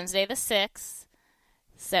is Wednesday the 6th.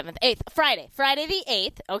 7th, 8th, Friday the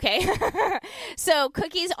 8th, okay? So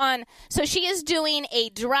so she is doing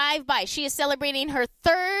a drive-by. She is celebrating her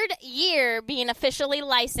 3rd year being officially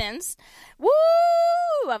licensed. Woo!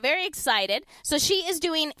 I'm very excited. So she is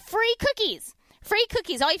doing free cookies. Free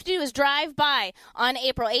cookies. All you have to do is drive by on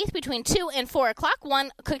April 8th between 2 and 4 o'clock,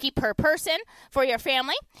 1 cookie per person for your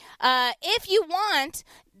family. If you want...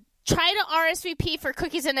 Try to RSVP for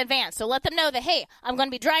cookies in advance. So let them know that, hey, I'm going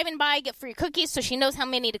to be driving by, get free cookies, so she knows how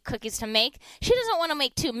many cookies to make. She doesn't want to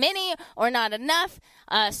make too many or not enough.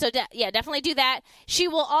 Definitely do that. She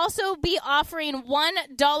will also be offering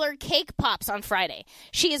 $1 cake pops on Friday.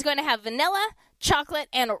 She is going to have vanilla, chocolate,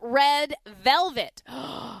 and red velvet.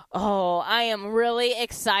 Oh, I am really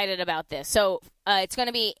excited about this. So it's going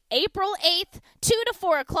to be April 8th, 2 to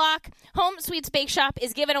 4 o'clock. Home Sweets Bake Shop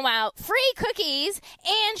is giving out free cookies,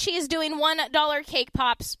 and she is doing $1 cake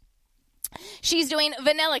pops. She's doing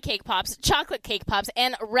vanilla cake pops, chocolate cake pops,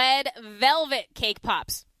 and red velvet cake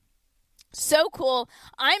pops. So cool.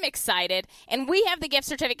 I'm excited. And we have the gift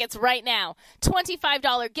certificates right now.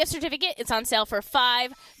 $25 gift certificate. It's on sale for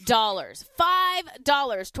 $5.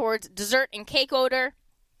 $5 towards dessert and cake order.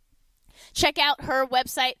 Check out her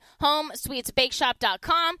website,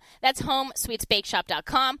 homesweetsbakeshop.com. That's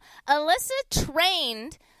homesweetsbakeshop.com. Alyssa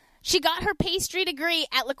trained... She got her pastry degree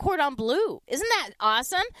at Le Cordon Bleu. Isn't that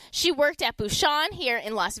awesome? She worked at Bouchon here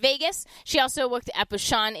in Las Vegas. She also worked at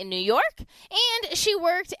Bouchon in New York. And she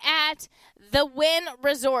worked at the Wynn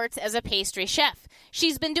Resorts as a pastry chef.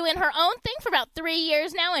 She's been doing her own thing for about 3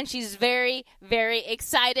 years now, and she's very, very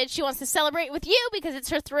excited. She wants to celebrate with you because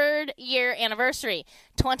it's her 3rd year anniversary.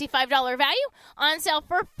 $25 value on sale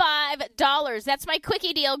for $5. That's my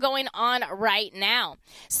quickie deal going on right now.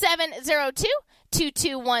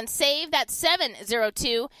 702-221-SAVE. That's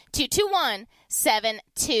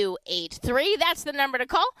 702-221-7283. That's the number to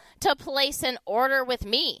call to place an order with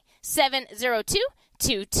me.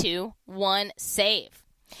 702-221-SAVE.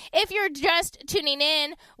 If you're just tuning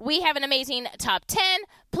in, we have an amazing top 10.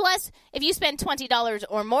 Plus, if you spend $20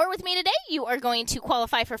 or more with me today, you are going to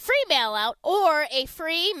qualify for free mail-out or a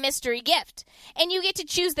free mystery gift. And you get to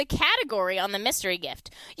choose the category on the mystery gift.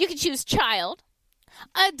 You can choose child,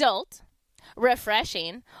 adult,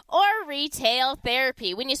 refreshing, or retail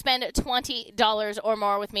therapy when you spend $20 or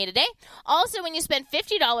more with me today. Also, when you spend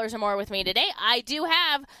 $50 or more with me today, I do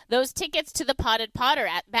have those tickets to the Potted Potter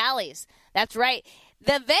at Bally's. That's right.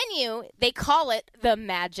 The venue, they call it the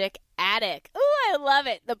Magic Attic. Ooh, I love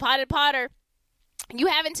it. The Potted Potter. You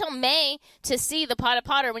have until May to see the Potted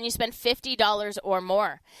Potter when you spend $50 or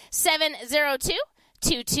more. 702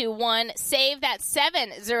 702-221-SAVE. That's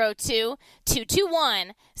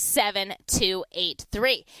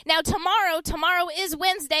 702-221-7283. Now, tomorrow is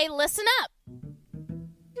Wednesday. Listen up.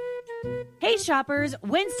 Hey shoppers,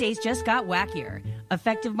 Wednesdays just got wackier.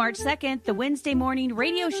 Effective March 2nd, the Wednesday morning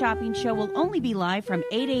radio shopping show will only be live from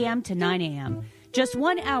 8 a.m. to 9 a.m. Just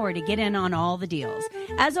 1 hour to get in on all the deals.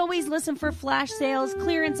 As always, listen for flash sales,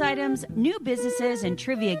 clearance items, new businesses, and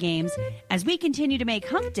trivia games as we continue to make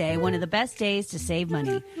Hump Day one of the best days to save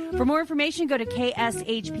money. For more information, go to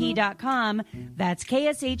kshp.com. That's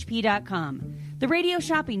kshp.com. The radio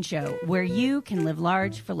shopping show where you can live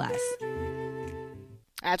large for less.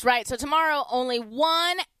 That's right. So tomorrow, only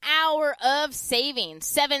 1 hour of savings.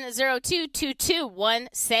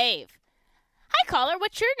 702-221-SAVE. Hi, caller.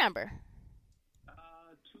 What's your number?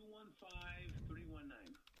 215-319.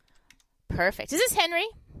 Perfect. Is this Henry?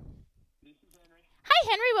 This is Henry. Hi,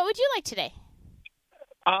 Henry. What would you like today?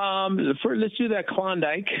 Let's do that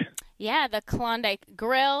Klondike. Yeah, the Klondike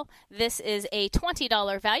Grill. This is a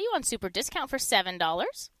 $20 value on super discount for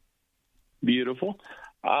 $7. Beautiful.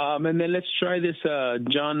 And then let's try this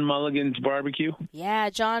John Mulligan's barbecue.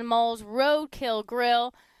 Yeah, John Mull's Roadkill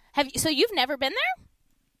Grill. So you've never been there?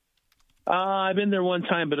 I've been there one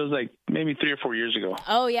time, but it was like maybe 3 or 4 years ago.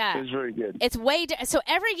 Oh, yeah. It was very good. It's so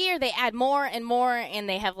every year they add more and more, and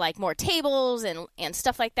they have like more tables and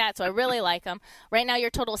stuff like that. So I really like them. Right now,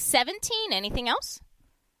 your total is 17. Anything else?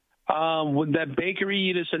 With that bakery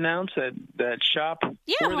you just announced, that shop,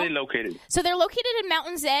 where are they located? So they're located in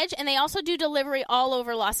Mountain's Edge, and they also do delivery all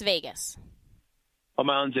over Las Vegas. Oh,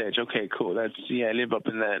 Mountain's Edge. Okay, cool. I live up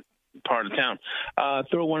in that part of town.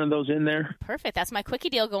 Throw one of those in there. Perfect. That's my quickie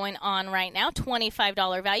deal going on right now.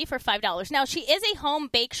 $25 value for $5. Now, she is a home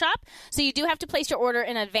bake shop, so you do have to place your order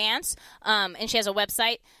in advance, and she has a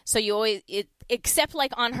website, so you always except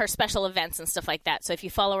like on her special events and stuff like that. So if you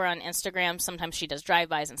follow her on Instagram, sometimes she does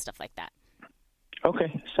drive-bys and stuff like that.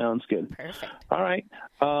 Okay, sounds good. Perfect. All right.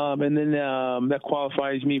 And then that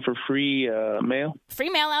qualifies me for free mail? Free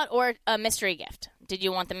mail out or a mystery gift. Did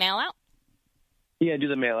you want the mail out? Yeah, do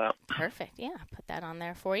the mail out. Perfect. Yeah, put that on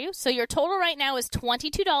there for you. So your total right now is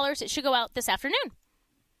 $22. It should go out this afternoon.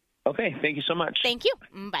 Okay, thank you so much. Thank you.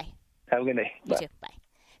 Bye. Have a good day. You too. Bye.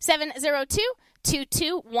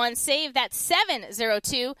 702-221-SAVE. That's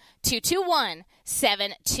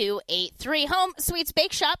 702-221-7283. Home Sweets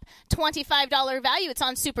Bake Shop, $25 value. It's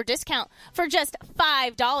on super discount for just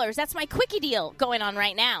 $5. That's my quickie deal going on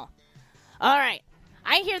right now. All right.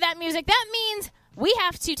 I hear that music. That means we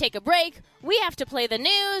have to take a break. We have to play the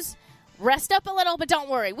news, rest up a little, but don't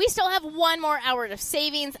worry. We still have 1 more hour of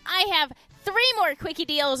savings. I have 3 more quickie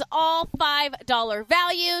deals, all $5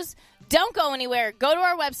 values. Don't go anywhere. Go to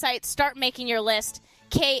our website. Start making your list,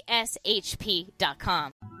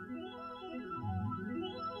 kshp.com.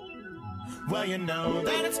 Well, you know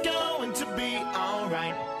that it's going to be all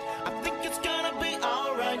right. I think it's going to be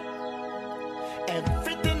all right.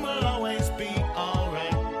 Everything will always be all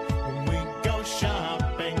right when we go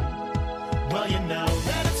shopping. Well, you know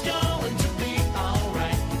that it's going to be all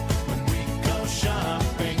right when we go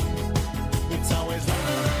shopping. It's always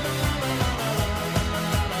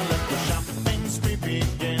let the shopping spree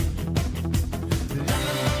begin.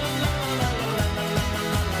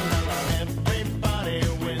 Everybody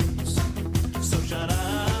wins, so shut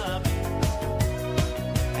up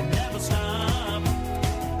and never stop.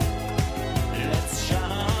 Let's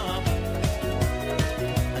shop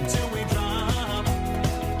until we drop.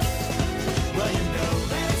 Well, you know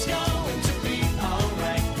that it's going to be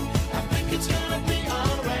alright. I think it's gonna be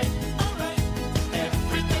alright, alright.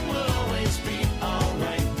 Everything will always be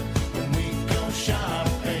alright when we go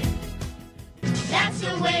shopping. That's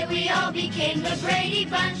the way we all became the Brady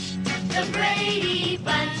Bunch. The Brady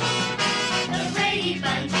Bunch. The Brady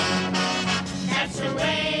Bunch. That's the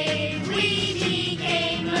way we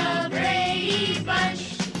became the Brady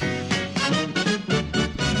Bunch.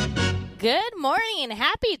 Good morning.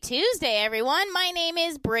 Happy Tuesday, everyone. My name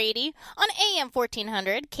is Brady on AM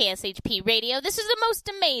 1400 KSHP Radio. This is the most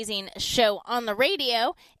amazing show on the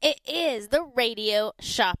radio. It is the Radio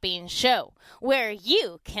Shopping Show, where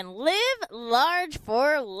you can live large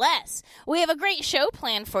for less. We have a great show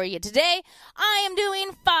planned for you today. I am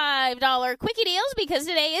doing $5 quickie deals because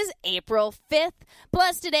today is April 5th.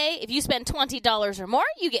 Plus today, if you spend $20 or more,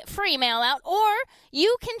 you get free mail out, or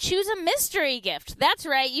you can choose a mystery gift. That's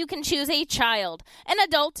right, you can choose a child, an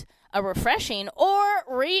adult, a refreshing, or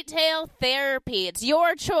retail therapy. It's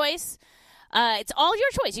your choice. It's all your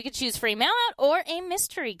choice. You can choose free mail out or a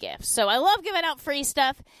mystery gift. So I love giving out free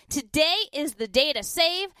stuff. Today is the day to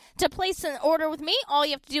save. To place an order with me, all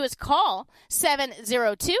you have to do is call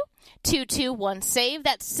 702-221-SAVE.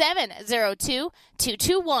 That's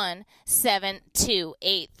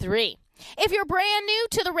 702-221-7283. If you're brand new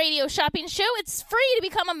to the radio shopping show, it's free to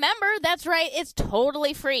become a member. That's right, it's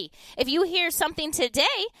totally free. If you hear something today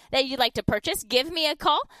that you'd like to purchase, give me a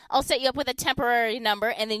call. I'll set you up with a temporary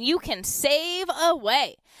number, and then you can save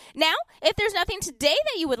away. Now, if there's nothing today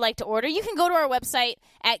that you would like to order, you can go to our website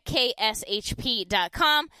at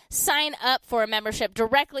kshp.com, sign up for a membership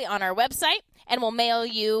directly on our website, and we'll mail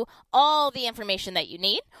you all the information that you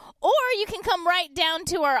need. Or you can come right down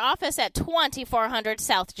to our office at 2400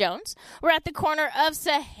 South Jones. We're at the corner of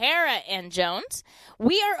Sahara and Jones.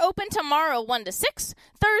 We are open tomorrow 1 to 6,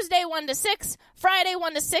 Thursday 1 to 6, Friday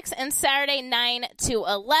 1 to 6, and Saturday 9 to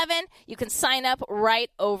 11. You can sign up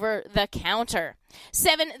right over the counter.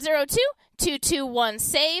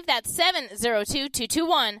 702-221-SAVE. That's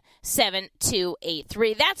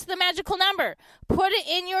 702-221-7283. That's the magical number. Put it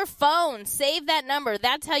in your phone. Save that number.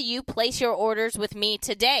 That's how you place your orders with me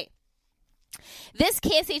today. This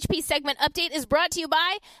KSHP segment update is brought to you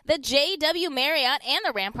by the JW Marriott and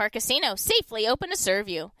the Rampart Casino, safely open to serve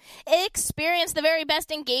you. Experience the very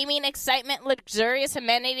best in gaming, excitement, luxurious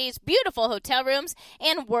amenities, beautiful hotel rooms,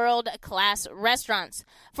 and world-class restaurants.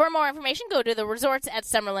 For more information, go to the resorts at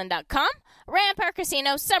Summerlin.com. Rampart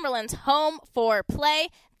Casino, Summerlin's home for play.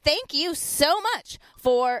 Thank you so much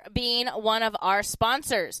for being one of our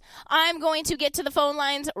sponsors. I'm going to get to the phone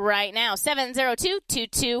lines right now.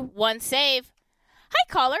 702-221-SAVE. Hi,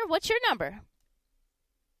 caller. What's your number?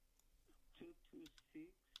 226-807.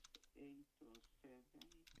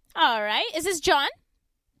 All right. Is this John?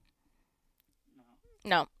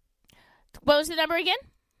 No. What was the number again?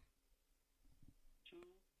 226-807.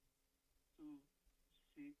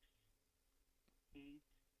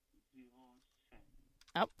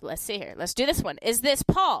 Oh, let's see here. Let's do this one. Is this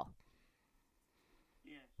Paul?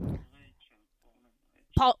 Yes, Rachel.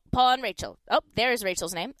 Paul and Rachel. Oh, there's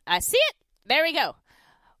Rachel's name. I see it. There we go.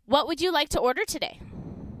 What would you like to order today?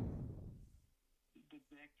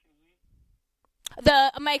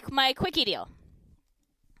 My quickie deal.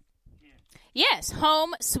 Yes,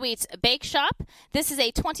 Home Sweets Bake Shop. This is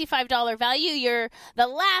a $25 value. You're the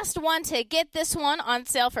last one to get this one on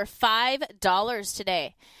sale for $5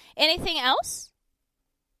 today. Anything else?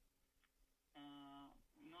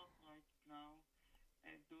 Not right now.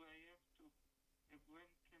 Do I have to? When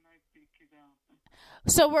can I pick it up?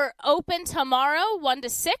 So we're open tomorrow 1 to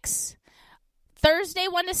 6, Thursday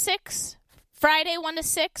 1 to 6, Friday 1 to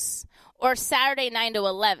 6, or Saturday 9 to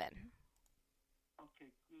 11.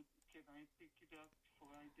 Okay, good. Can I pick it up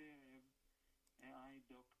Friday? I have an eye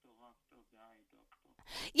doctor after the eye doctor.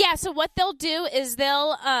 Yeah, so what they'll do is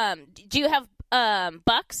they'll do you have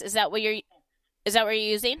bucks? Is that what you're using? Yes,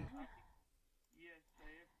 I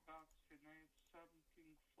have bucks and I have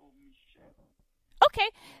something for Michelle. Okay.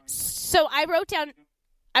 So I wrote down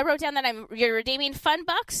that you're redeeming Fun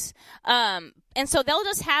Bucks. And so they'll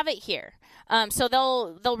just have it here. So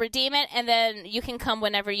they'll redeem it, and then you can come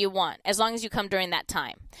whenever you want, as long as you come during that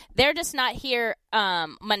time. They're just not here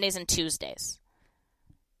Mondays and Tuesdays.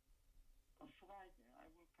 Friday. I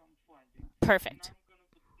will come Friday. Perfect. And I'm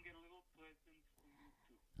going to get a little present for you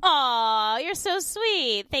too. Aw, you're so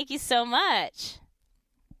sweet. Thank you so much.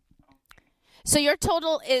 Okay. So your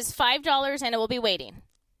total is $5, and it will be waiting.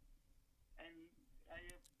 And I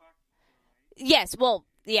have bucks, right? Yes, well,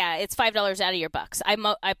 yeah, it's $5 out of your bucks. I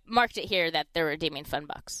marked it here that they're redeeming Fun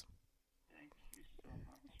Bucks. Thank you so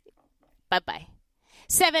much. Bye-bye.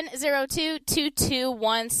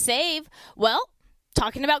 702-221-SAVE. Well,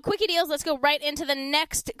 talking about quickie deals, let's go right into the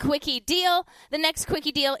next quickie deal. The next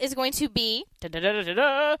quickie deal is going to be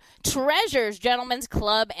Treasures Gentlemen's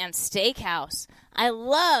Club and Steakhouse. I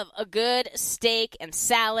love a good steak and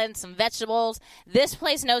salad, some vegetables. This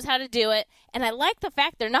place knows how to do it, and I like the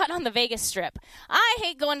fact they're not on the Vegas Strip. I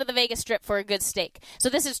hate going to the Vegas Strip for a good steak. So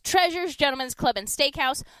this is Treasures Gentlemen's Club and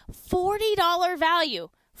Steakhouse, $40 value,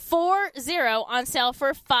 40 on sale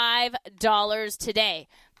for $5 today.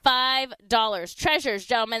 $5. Treasures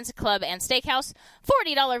Gentlemen's Club and Steakhouse,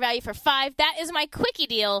 $40 value for $5. That is my quickie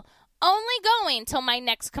deal, only going till my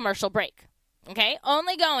next commercial break. Okay,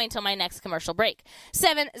 only going till my next commercial break.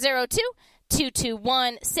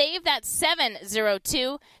 702-221-SAVE. That's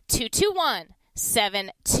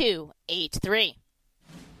 702-221-7283.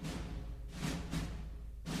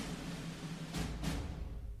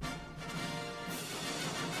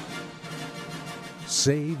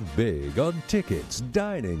 Save big on tickets,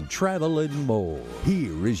 dining, travel, and more.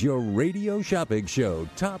 Here is your radio shopping show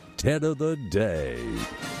top 10 of the day.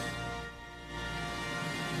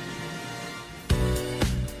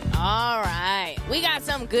 All right. We got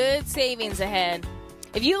some good savings ahead.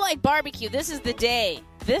 If you like barbecue, this is the day.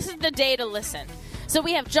 This is the day to listen. So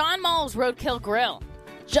we have John Mull's Roadkill Grill.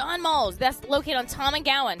 John Mull's, that's located on Tom and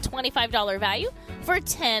Gowan, $25 value for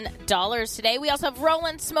 $10 today. We also have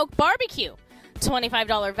Roland Smoked Barbecue,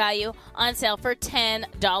 $25 value on sale for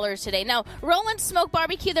 $10 today. Now, Roland Smoked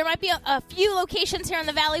Barbecue, there might be a few locations here in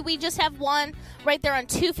the Valley. We just have one right there on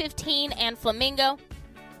 215 and Flamingo.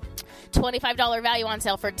 $25 value on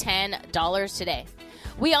sale for $10 today.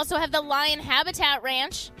 We also have the Lion Habitat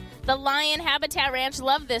Ranch. The Lion Habitat Ranch,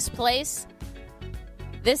 love this place.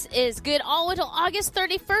 This is good all until August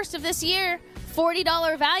 31st of this year.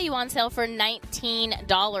 $40 value on sale for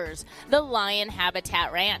 $19. The Lion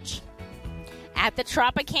Habitat Ranch. At the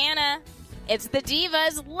Tropicana, it's the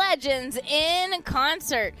Divas Legends in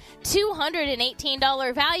concert.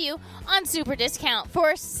 $218 value on super discount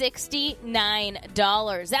for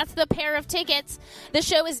 $69. That's the pair of tickets. The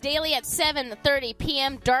show is daily at 7:30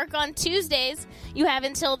 p.m., dark on Tuesdays. You have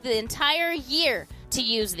until the entire year to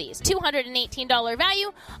use these. $218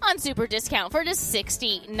 value on super discount for just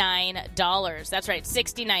 $69. That's right,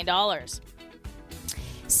 $69.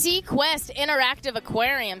 SeaQuest Interactive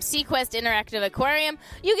Aquarium. SeaQuest Interactive Aquarium.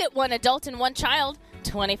 You get one adult and one child.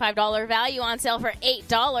 $25 value on sale for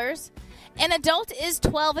 $8. An adult is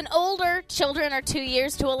 12 and older. Children are 2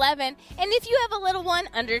 years to 11. And if you have a little one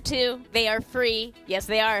under 2, they are free. Yes,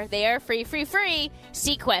 they are. They are free.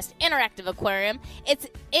 SeaQuest Interactive Aquarium. It's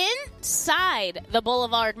inside the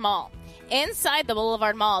Boulevard Mall. Inside the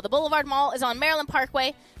Boulevard Mall. The Boulevard Mall is on Maryland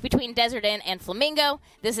Parkway between Desert Inn and Flamingo.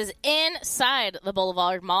 This is inside the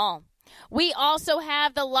Boulevard Mall. We also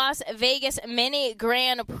have the Las Vegas Mini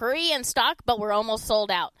Grand Prix in stock, but we're almost sold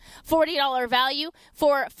out. $40 value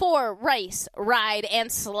for 4 race, ride,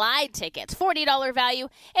 and slide tickets. $40 value.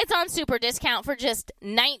 It's on super discount for just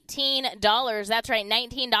 $19. That's right,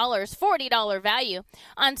 $19. $40 value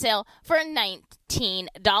on sale for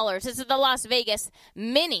 $19. This is the Las Vegas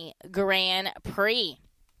Mini Grand Prix.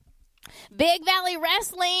 Big Valley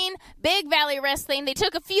Wrestling. They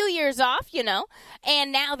took a few years off,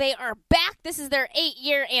 and now they are back. This is their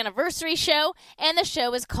 8-year anniversary show, and the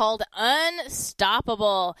show is called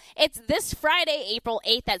Unstoppable. It's this Friday, April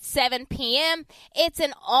 8th at 7 p.m. It's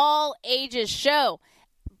an all-ages show.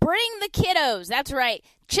 Bring the kiddos. That's right.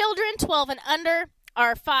 Children 12 and under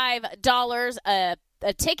are $5 a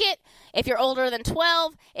ticket. If you're older than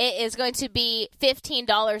 12, it is going to be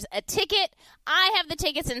 $15 a ticket. I have the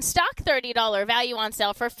tickets in stock, $30 value on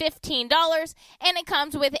sale for $15, and it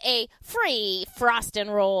comes with a free Frost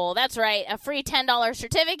and Roll. That's right, a free $10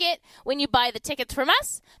 certificate when you buy the tickets from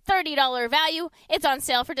us. $30 value. It's on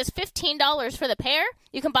sale for just $15 for the pair.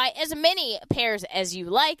 You can buy as many pairs as you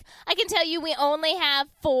like. I can tell you we only have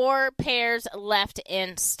 4 pairs left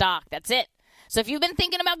in stock. That's it. So if you've been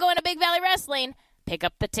thinking about going to Big Valley Wrestling, pick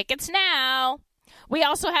up the tickets now. We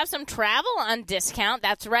also have some travel on discount.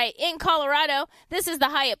 That's right. In Colorado, this is the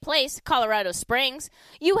Hyatt Place, Colorado Springs.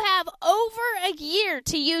 You have over a year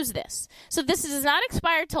to use this. So this does not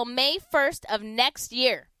expire till May 1st of next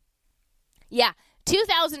year. Yeah,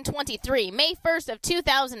 2023. May 1st of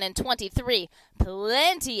 2023.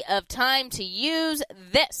 Plenty of time to use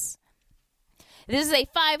this. This is a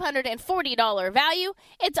 $540 value.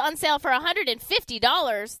 It's on sale for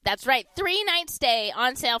 $150. That's right, 3-night stay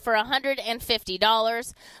on sale for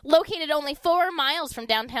 $150. Located only 4 miles from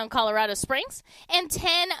downtown Colorado Springs and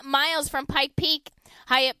 10 miles from Pike Peak.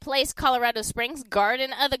 Hyatt Place, Colorado Springs,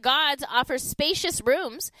 Garden of the Gods offers spacious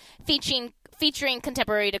rooms featuring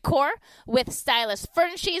contemporary decor with stylish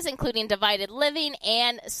furnishings, including divided living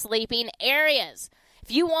and sleeping areas.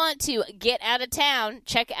 If you want to get out of town,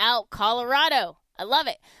 check out Colorado. I love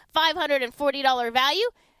it. $540 value.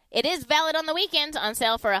 It is valid on the weekends, on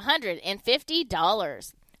sale for $150.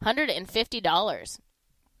 $150.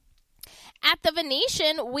 At the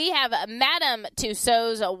Venetian, we have Madame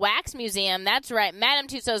Tussauds Wax Museum. That's right, Madame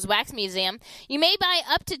Tussauds Wax Museum. You may buy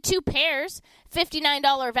up to 2 pairs.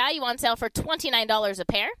 $59 value on sale for $29 a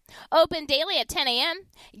pair. Open daily at 10 a.m.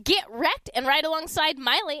 Get wrecked and ride alongside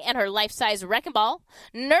Miley and her life-size wrecking ball.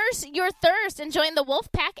 Nurse your thirst and join the Wolf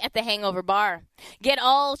Pack at the Hangover Bar. Get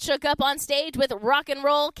all shook up on stage with rock and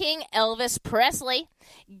roll king Elvis Presley.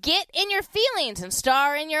 Get in your feelings and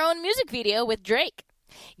star in your own music video with Drake.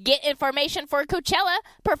 Get information for Coachella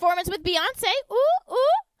performance with Beyonce. Ooh, ooh.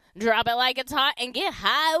 Drop it like it's hot and get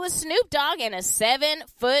high with Snoop Dogg and a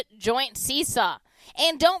 7-foot joint seesaw.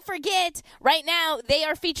 And don't forget, right now, they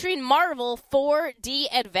are featuring Marvel 4D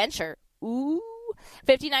Adventure. Ooh.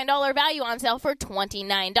 $59 value on sale for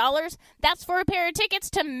 $29. That's for a pair of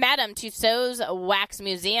tickets to Madame Tussauds Wax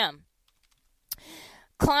Museum.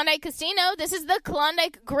 Klondike Casino, this is the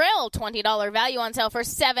Klondike Grill. $20 value on sale for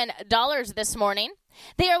 $7 this morning.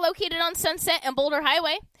 They are located on Sunset and Boulder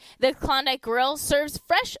Highway. The Klondike Grill serves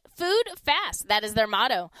fresh food fast. That is their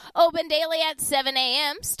motto. Open daily at 7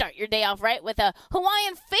 a.m. Start your day off right with a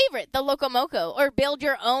Hawaiian favorite, the Loco Moco, or build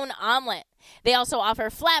your own omelet. They also offer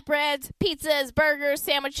flatbreads, pizzas, burgers,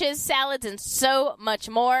 sandwiches, salads, and so much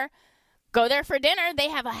more. Go there for dinner. They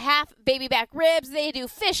have a half baby back ribs. They do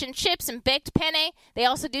fish and chips and baked penne. They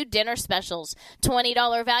also do dinner specials.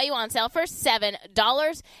 $20 value on sale for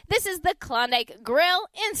 $7. This is the Klondike Grill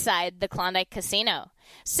inside the Klondike Casino.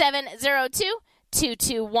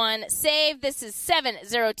 702-221-SAVE. This is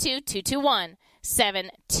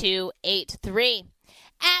 702-221-7283.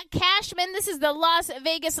 At Cashman, this is the Las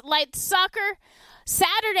Vegas Lights Soccer.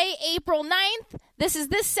 Saturday, April 9th. This is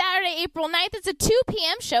this Saturday, April 9th. It's a 2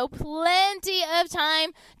 p.m. show. Plenty of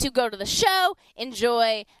time to go to the show,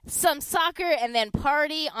 enjoy some soccer, and then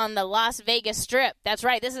party on the Las Vegas Strip. That's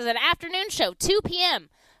right. This is an afternoon show, 2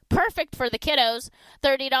 p.m. Perfect for the kiddos.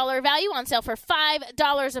 $30 value on sale for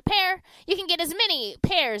 $5 a pair. You can get as many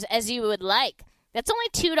pairs as you would like. That's only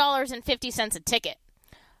 $2.50 a ticket.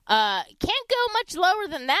 Can't go much lower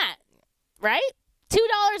than that, right?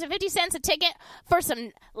 $2.50 a ticket for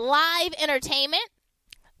some live entertainment.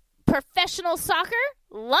 Professional soccer,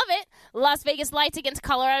 love it. Las Vegas Lights against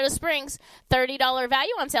Colorado Springs. $30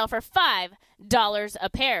 value on sale for $5 a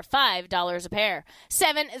pair. $5 a pair.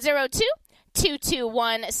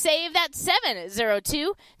 702-221-SAVE. That's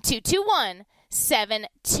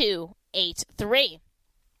 702-221-7283.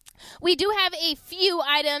 We do have a few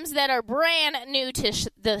items that are brand new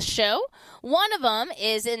to the show. One of them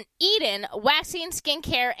is an Eden Waxing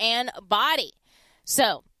Skincare and Body.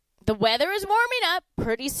 So, the weather is warming up.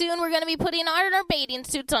 Pretty soon we're going to be putting on our bathing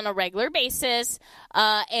suits on a regular basis.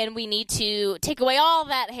 And we need to take away all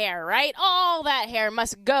that hair, right? All that hair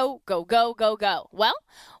must go, go, go, go, go. Well,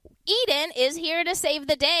 Eden is here to save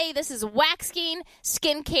the day. This is Waxing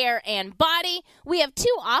Skincare and Body. We have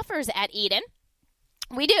two offers at Eden.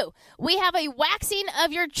 We do. We have a waxing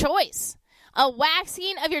of your choice. A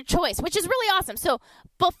waxing of your choice, which is really awesome. So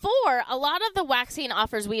before, a lot of the waxing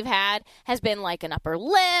offers we've had has been like an upper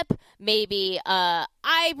lip, maybe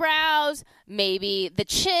eyebrows, maybe the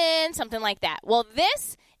chin, something like that. Well,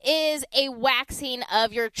 this is a waxing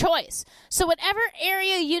of your choice. So whatever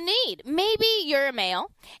area you need, maybe you're a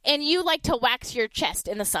male and you like to wax your chest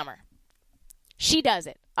in the summer. She does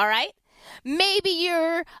it, all right? Maybe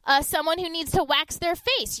you're someone who needs to wax their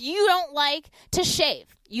face. You don't like to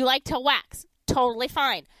shave. You like to wax. Totally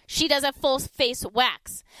fine. She does a full face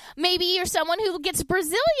wax. Maybe you're someone who gets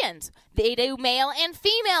Brazilians. They do male and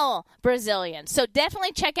female Brazilians. So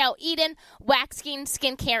definitely check out Eden Waxing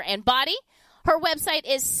Skincare and Body. Her website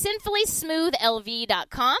is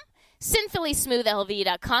sinfullysmoothlv.com.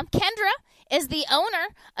 sinfullysmoothlv.com. Kendra is the owner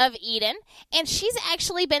of Eden, and she's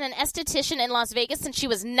actually been an esthetician in Las Vegas since she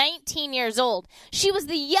was 19 years old. She was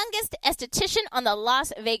the youngest esthetician on the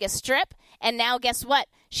Las Vegas Strip, and now guess what?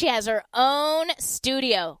 She has her own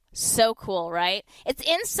studio. So cool, right? It's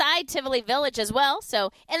inside Tivoli Village as well,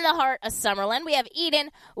 so in the heart of Summerlin. We have Eden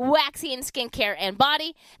Waxing Skincare and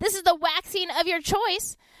Body. This is the waxing of your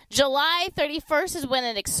choice. July 31st is when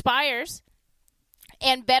it expires,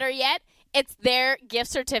 and better yet, it's their gift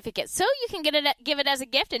certificate. So you can give it as a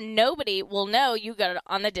gift, and nobody will know you got it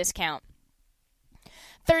on the discount.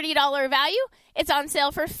 $30 value. It's on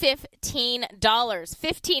sale for $15.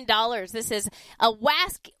 $15. This is a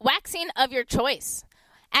waxing of your choice.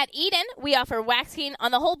 At Eden, we offer waxing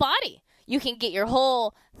on the whole body. You can get your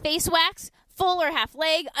whole face wax, full or half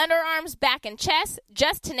leg, underarms, back, and chest,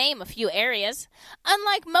 just to name a few areas.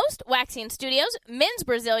 Unlike most waxing studios, men's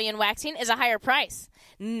Brazilian waxing is a higher price.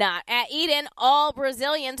 Not at Eden. All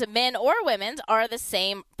Brazilians, men or women, are the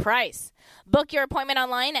same price. Book your appointment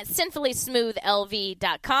online at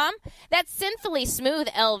sinfullysmoothlv.com. That's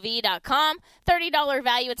sinfullysmoothlv.com. $30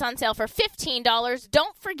 value. It's on sale for $15.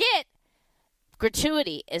 Don't forget,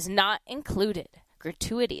 gratuity is not included.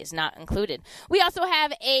 Gratuity is not included. We also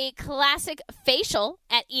have a classic facial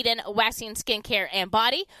at Eden Waxing Skincare and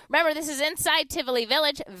Body. Remember, this is inside Tivoli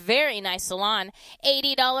Village. Very nice salon.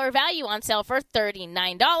 $80 value on sale for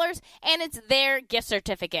 $39, and it's their gift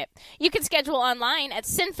certificate. You can schedule online at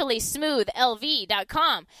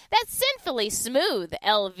sinfullysmoothlv.com. That's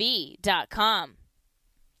sinfullysmoothlv.com.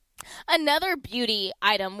 Another beauty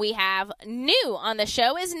item we have new on the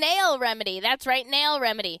show is Nail Remedy. That's right, Nail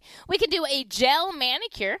Remedy. We can do a gel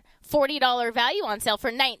manicure, $40 value on sale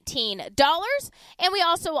for $19. And we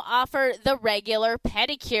also offer the regular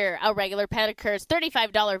pedicure. A regular pedicure is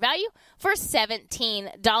 $35 value for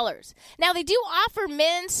 $17. Now, they do offer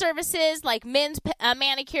men's services like men's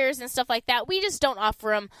manicures and stuff like that. We just don't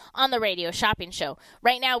offer them on the radio shopping show.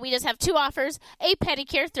 Right now, we just have two offers, a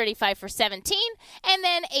pedicure, $35 for $17, and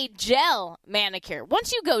then a gel manicure.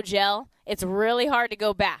 Once you go gel, it's really hard to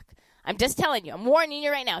go back. I'm just telling you. I'm warning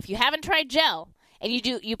you right now. If you haven't tried gel, and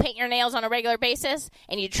you paint your nails on a regular basis,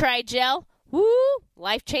 and you try gel, woo,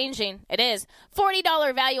 life-changing. It is.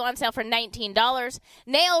 $40 value on sale for $19.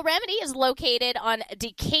 Nail Remedy is located on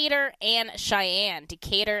Decatur and Cheyenne.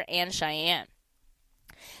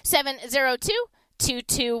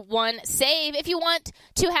 702-221-SAVE. If you want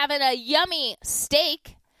to have a yummy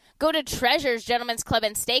steak, go to Treasures Gentlemen's Club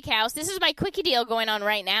and Steakhouse. This is my quickie deal going on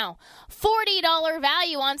right now. $40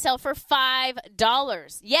 value on sale for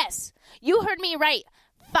 $5. Yes, you heard me right.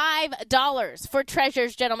 $5 for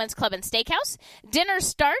Treasures Gentlemen's Club and Steakhouse. Dinner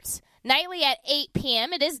starts nightly at 8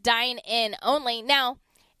 p.m. It is dine-in only. Now,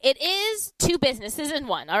 it is two businesses in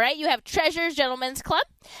one, all right? You have Treasures Gentlemen's Club,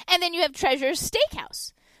 and then you have Treasures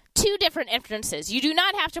Steakhouse. Two different entrances. You do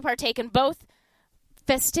not have to partake in both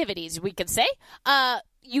festivities, we could say.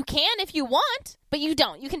 You can if you want, but you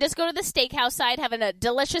don't. You can just go to the steakhouse side, having a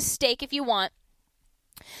delicious steak if you want.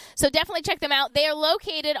 So definitely check them out. They are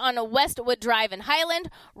located on Westwood Drive in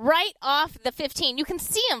Highland, right off the 15. You can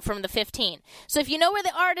see them from the 15. So if you know where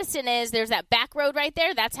the Artisan is, there's that back road right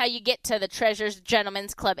there. That's how you get to the Treasures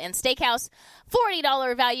Gentlemen's Club and Steakhouse.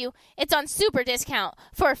 $40 value. It's on super discount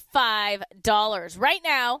for $5. Right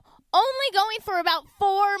now, only going for about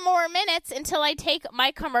 4 more minutes until I take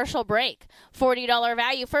my commercial break. $40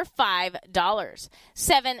 value for $5.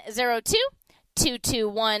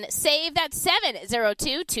 702-221-SAVE. That's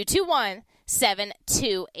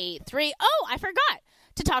 702-221-7283. Oh, I forgot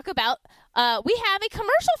to talk about, we have a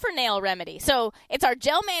commercial for Nail Remedy. So it's our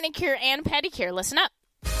gel manicure and pedicure. Listen up.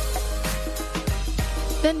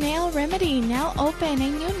 The Nail Remedy, now open,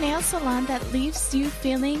 a new nail salon that leaves you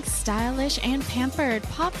feeling stylish and pampered.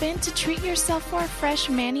 Pop in to treat yourself for a fresh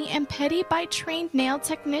mani and pedi by trained nail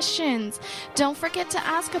technicians. Don't forget to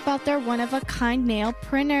ask about their one-of-a-kind nail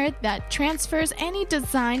printer that transfers any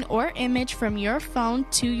design or image from your phone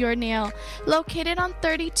to your nail. Located on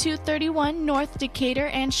 3231 North Decatur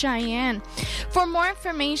and Cheyenne. For more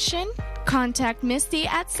information, contact Misty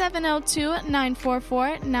at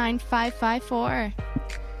 702-944-9554.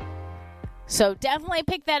 So definitely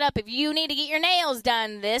pick that up. If you need to get your nails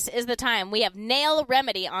done, this is the time. We have Nail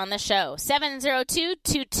Remedy on the show.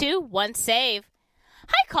 702-221-SAVE.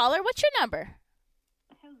 Hi, caller. What's your number?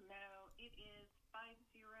 Hello. It is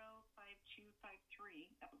 505253.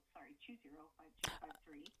 Oh, sorry,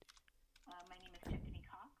 205253. My name is Tiffany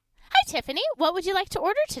Cox. Hi, Tiffany. What would you like to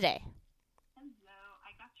order today? Hello.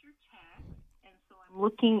 I got your text, and so I'm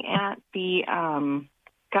looking at the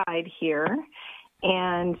guide here.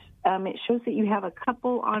 And it shows that you have a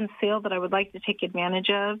couple on sale that I would like to take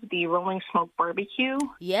advantage of, the Rolling Smoke Barbecue.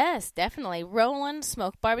 Yes, definitely. Rolling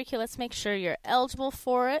Smoke Barbecue. Let's make sure you're eligible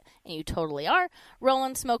for it, and you totally are.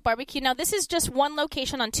 Rolling Smoke Barbecue. Now, this is just one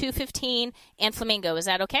location on 215 and Flamingo. Is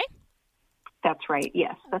that okay? That's right.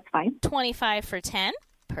 Yes, that's fine. 25 for 10.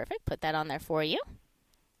 Perfect. Put that on there for you.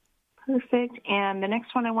 Perfect. And the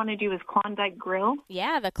next one I want to do is Klondike Grill.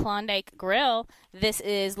 Yeah, the Klondike Grill. This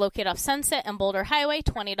is located off Sunset and Boulder Highway.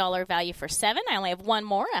 $20 value for 7. I only have one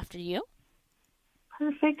more after you.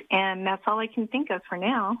 Perfect. And that's all I can think of for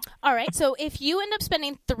now. All right. So if you end up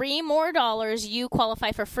spending $3 more, you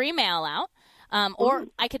qualify for free mail out. Or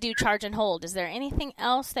I could do charge and hold. Is there anything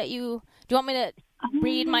else that do you want me to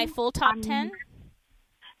read my full top 10?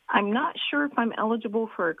 I'm not sure if I'm eligible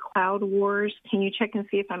for Cloud Wars. Can you check and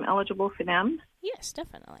see if I'm eligible for them? Yes,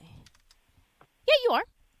 definitely. Yeah, you are.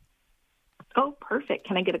 Oh, perfect.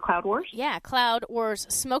 Can I get a Cloud Wars? Yeah, Cloud Wars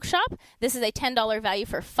Smoke Shop. This is a $10 value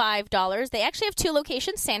for $5. They actually have 2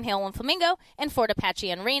 locations, Sand Hill and Flamingo, and Fort Apache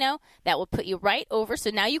and Reno. That will put you right over. So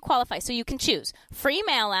now you qualify. So you can choose free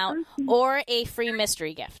mail out or a free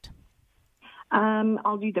mystery gift.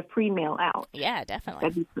 I'll do the free mail out. Yeah, definitely.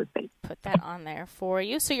 That'd be perfect. Put that on there for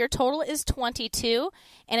you. So your total is 22,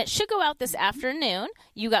 and it should go out this afternoon.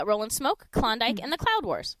 You got Rollin' Smoke, Klondike, and the Cloud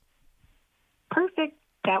Wars. Perfect.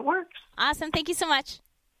 That works. Awesome. Thank you so much.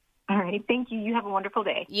 All right. Thank you. You have a wonderful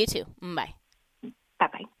day. You too. Bye.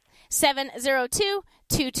 Bye-bye.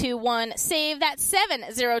 702-221-SAVE. That's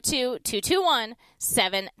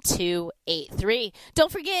 702-221-7283.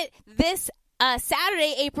 Don't forget, this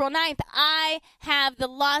Saturday, April 9th, I have the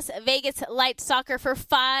Las Vegas Light Soccer for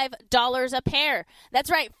 $5 a pair.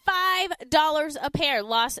 That's right, $5 a pair,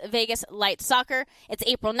 Las Vegas Light Soccer. It's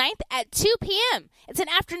April 9th at 2 p.m. It's an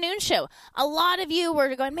afternoon show. A lot of you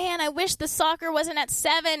were going, man, I wish the soccer wasn't at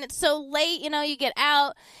 7. It's so late, you get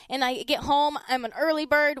out and I get home. I'm an early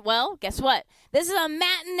bird. Well, guess what? This is a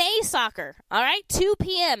matinee soccer, all right? 2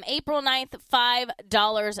 p.m., April 9th,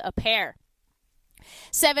 $5 a pair.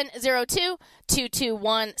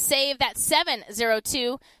 702-221-SAVE. That's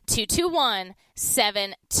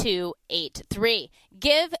 702-221-7283.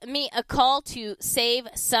 Give me a call to save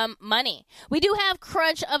some money. We do have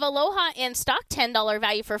Crunch of Aloha in stock, $10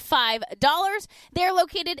 value for $5. They're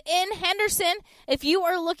located in Henderson. If you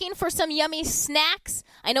are looking for some yummy snacks,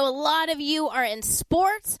 I know a lot of you are in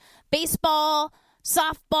sports, baseball,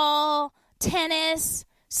 softball, tennis,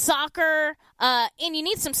 soccer, and you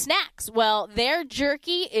need some snacks. Well, their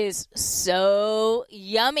jerky is so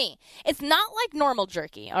yummy. It's not like normal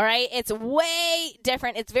jerky, all right? It's way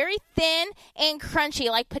different. It's very thin and crunchy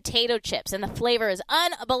like potato chips, and the flavor is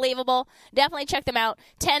unbelievable. Definitely check them out.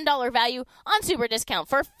 $10 value on super discount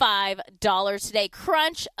for $5 today.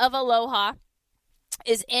 Crunch of Aloha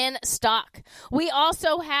is in stock. We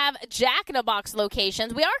also have Jack in the Box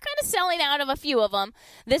locations. We are kind of selling out of a few of them.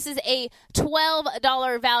 This is a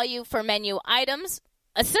 $12 value for menu items,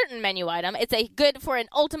 a certain menu item. It's a good for an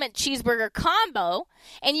ultimate cheeseburger combo,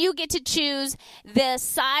 and you get to choose the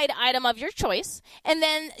side item of your choice, and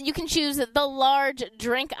then you can choose the large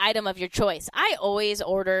drink item of your choice. I always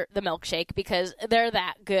order the milkshake because they're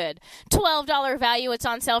that good. $12 value. It's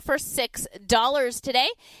on sale for $6 today.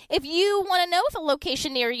 If you want to know if a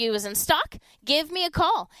location near you is in stock, give me a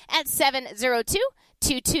call at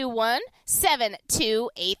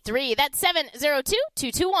 702-221-7283. That's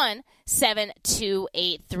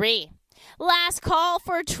 702-221-7283. Last call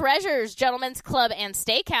for Treasures Gentlemen's Club and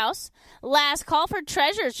Steakhouse. Last call for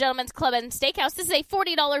Treasures Gentlemen's Club and Steakhouse. This is a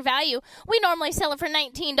 $40 value. We normally sell it for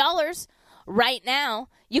 $19. Right now,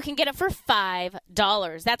 you can get it for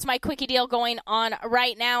 $5. That's my quickie deal going on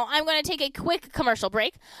right now. I'm going to take a quick commercial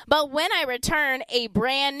break, but when I return, a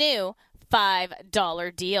brand new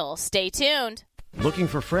 $5 deal. Stay tuned. Looking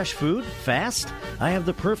for fresh food? Fast? I have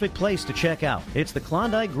the perfect place to check out. It's the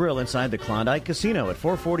Klondike Grill inside the Klondike Casino at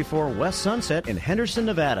 444 West Sunset in Henderson,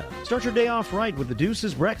 Nevada. Start your day off right with the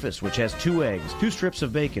Deuce's Breakfast, which has 2 eggs, 2 strips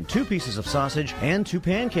of bacon, 2 pieces of sausage, and 2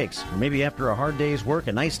 pancakes. Or maybe after a hard day's work,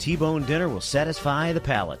 a nice T-bone dinner will satisfy the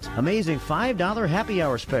palate. Amazing $5 happy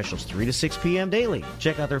hour specials, 3 to 6 p.m. daily.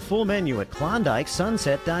 Check out their full menu at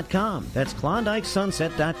KlondikeSunset.com. That's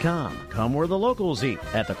KlondikeSunset.com. Come where the locals eat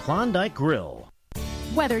at the Klondike Grill.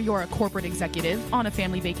 Whether you're a corporate executive, on a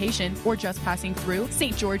family vacation, or just passing through,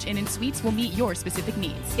 St. George Inn & Suites will meet your specific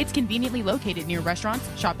needs. It's conveniently located near restaurants,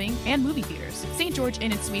 shopping, and movie theaters. St. George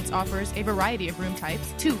Inn & Suites offers a variety of room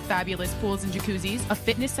types, 2 fabulous pools and jacuzzis, a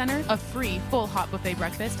fitness center, a free full hot buffet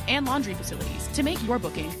breakfast, and laundry facilities. To make your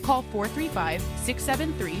booking, call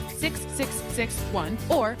 435-673-6661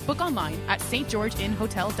 or book online at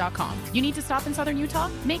stgeorgeinnhotel.com. You need to stop in Southern Utah?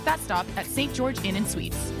 Make that stop at St. George Inn &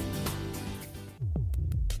 Suites.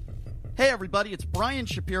 Hey everybody, it's Brian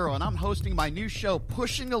Shapiro, and I'm hosting my new show,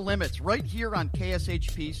 Pushing the Limits, right here on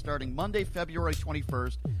KSHP starting Monday, February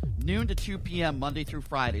 21st, noon to 2 p.m., Monday through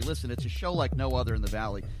Friday. Listen, it's a show like no other in the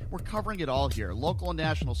Valley. We're covering it all here, local and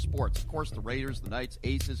national sports. Of course, the Raiders, the Knights,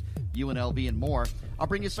 Aces, UNLV, and more. I'll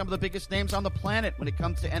bring you some of the biggest names on the planet when it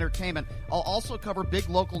comes to entertainment. I'll also cover big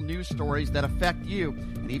local news stories that affect you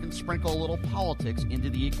and even sprinkle a little politics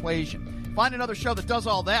into the equation. Find another show that does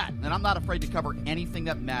all that, and I'm not afraid to cover anything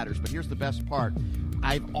that matters. But here's the best part.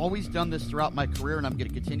 I've always done this throughout my career, and I'm going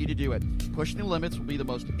to continue to do it. Pushing the Limits will be the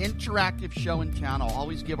most interactive show in town. I'll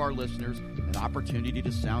always give our listeners an opportunity to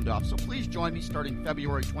sound off. So please join me starting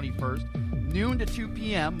February 21st, noon to 2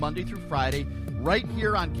 p.m., Monday through Friday, right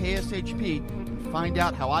here on KSHP, and find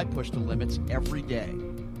out how I push the limits every day.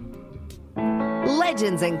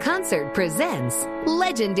 Legends in Concert presents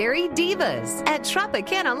Legendary Divas at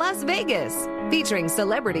Tropicana Las Vegas, featuring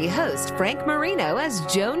celebrity host Frank Marino as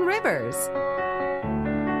Joan Rivers,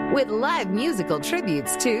 with live musical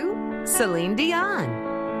tributes to Celine Dion,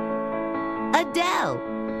 Adele,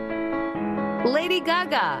 Lady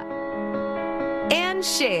Gaga, and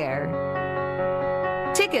Cher.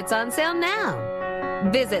 Tickets on sale now.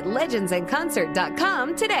 Visit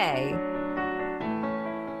legendsinconcert.com today.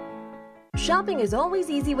 Shopping is always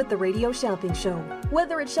easy with the Radio Shopping Show.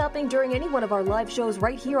 Whether it's shopping during any one of our live shows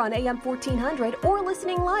right here on AM 1400 or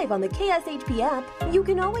listening live on the KSHP app, you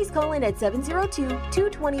can always call in at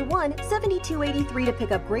 702-221-7283 to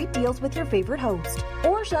pick up great deals with your favorite host.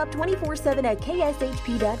 Or shop 24/7 at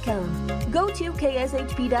KSHP.com. Go to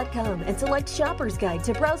KSHP.com and select Shopper's Guide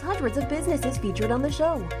to browse hundreds of businesses featured on the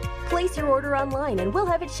show. Place your order online and we'll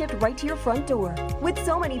have it shipped right to your front door. With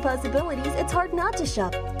so many possibilities, it's hard not to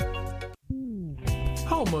shop.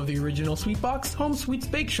 Home of the original Sweet Box, Home Sweets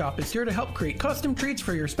Bake Shop is here to help create custom treats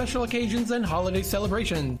for your special occasions and holiday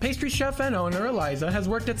celebration. Pastry chef and owner Eliza has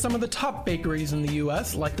worked at some of the top bakeries in the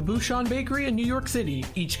U.S., like the Bouchon Bakery in New York City.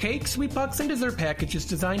 Each cake, Sweet Box, and dessert package is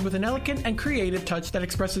designed with an elegant and creative touch that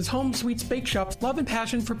expresses Home Sweets Bake Shop's love and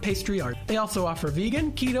passion for pastry art. They also offer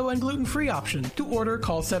vegan, keto, and gluten-free options. To order,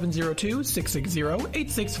 call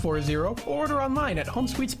 702-660-8640 or order online at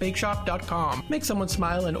homesweetsbakeshop.com. Make someone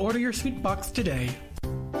smile and order your Sweet Box today.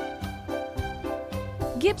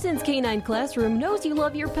 Gibson's Canine Classroom knows you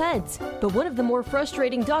love your pets, but one of the more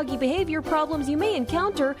frustrating doggy behavior problems you may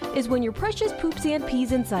encounter is when your precious poops and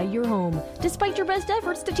pees inside your home, despite your best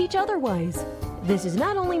efforts to teach otherwise. This is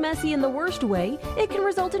not only messy in the worst way, it can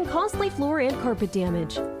result in costly floor and carpet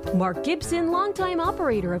damage. Mark Gibson, longtime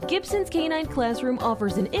operator of Gibson's Canine Classroom,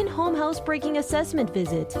 offers an in-home housebreaking assessment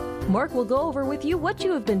visit. Mark will go over with you what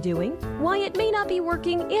you have been doing, why it may not be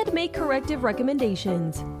working, and make corrective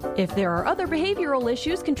recommendations. If there are other behavioral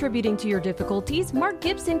issues contributing to your difficulties, Mark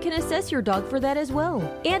Gibson can assess your dog for that as well,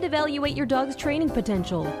 and evaluate your dog's training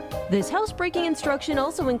potential. This housebreaking instruction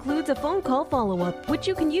also includes a phone call follow-up, which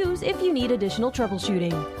you can use if you need additional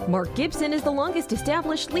troubleshooting. Mark Gibson is the longest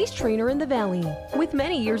established leash trainer in the Valley, with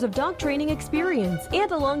many years of dog training experience and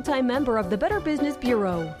a longtime member of the Better Business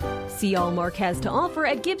Bureau. See all Mark has to offer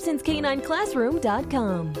at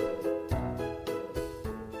Gibson'sCanineClassroom.com.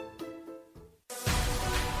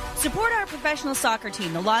 Support our professional soccer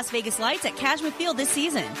team, the Las Vegas Lights, at Cashman Field this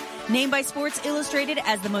season. Named by Sports Illustrated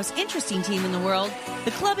as the most interesting team in the world,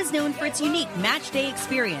 the club is known for its unique match day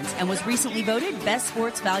experience and was recently voted best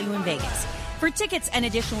sports value in Vegas. For tickets and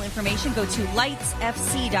additional information, go to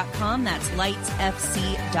lightsfc.com. That's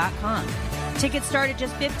lightsfc.com. Tickets start at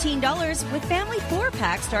just $15, with family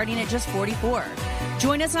 4-pack starting at just $44.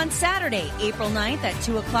 Join us on Saturday, April 9th at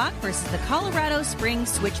 2 o'clock versus the Colorado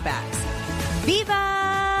Springs Switchbacks.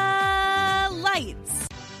 Viva Lights!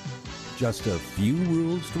 Just a few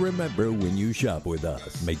rules to remember when you shop with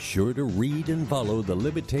us. Make sure to read and follow the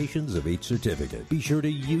limitations of each certificate. Be sure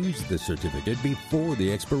to use the certificate before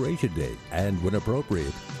the expiration date. And when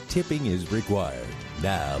appropriate, tipping is required.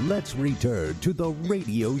 Now, let's return to the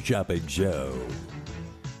Radio Shopping Show.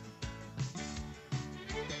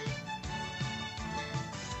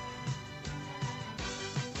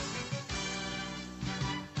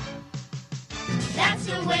 That's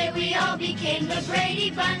the way we all became the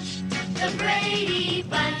Brady Bunch. The Brady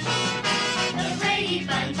Bunch. The Brady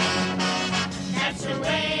Bunch. That's the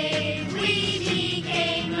way we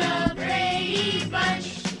became the Brady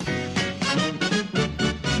Bunch.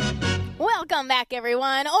 Welcome back,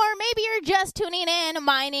 everyone. Or maybe you're just tuning in.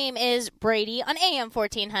 My name is Brady on AM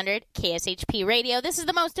 1400 KSHP Radio. This is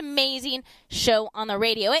the most amazing show on the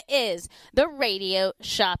radio. It is the Radio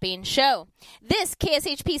Shopping Show. This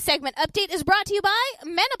KSHP segment update is brought to you by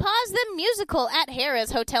Menopause the Musical at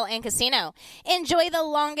Harrah's Hotel and Casino. Enjoy the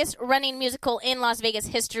longest running musical in Las Vegas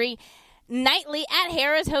history nightly at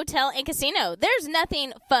Harrah's Hotel and Casino. There's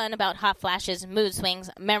nothing fun about hot flashes, mood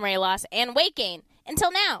swings, memory loss, and weight gain.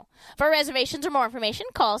 Until now. For reservations or more information,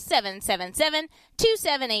 call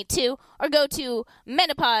 777-2782 or go to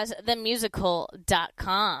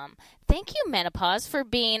menopausethemusical.com. Thank you, Menopause, for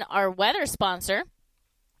being our weather sponsor.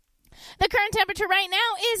 The current temperature right now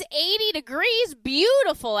is 80 degrees.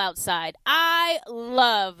 Beautiful outside. I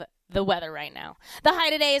love the weather right now. The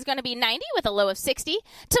high today is going to be 90 with a low of 60.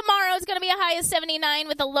 Tomorrow is going to be a high of 79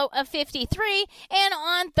 with a low of 53. And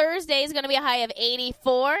on Thursday is going to be a high of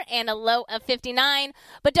 84 and a low of 59.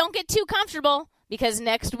 But don't get too comfortable, because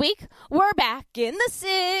next week we're back in the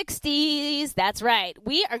 60s. That's right.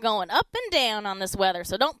 We are going up and down on this weather,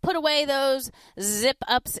 so don't put away those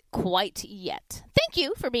zip-ups quite yet. Thank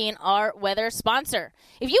you for being our weather sponsor.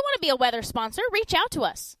 If you want to be a weather sponsor, reach out to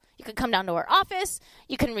us. You can come down to our office.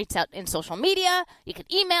 You can reach out in social media. You can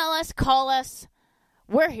email us, call us.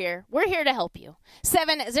 We're here. We're here to help you.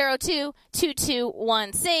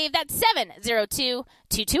 702-221-SAVE. That's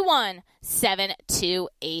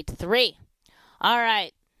 702-221-7283. All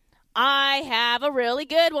right. I have a really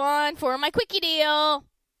good one for my quickie deal.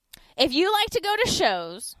 If you like to go to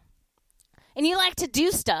shows and you like to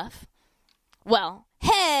do stuff, well,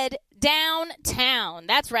 head downtown.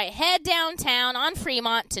 That's right. Head downtown on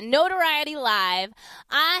Fremont to Notoriety Live.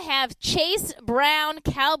 I have Chase Brown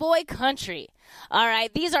Cowboy Country. All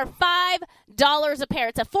right. These are $5 a pair.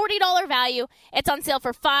 It's a $40 value. It's on sale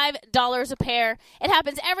for $5 a pair. It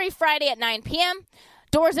happens every Friday at 9 p.m.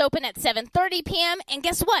 Doors open at 7:30 p.m. And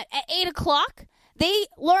guess what? At 8 o'clock, they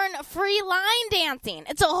learn free line dancing.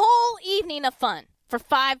 It's a whole evening of fun for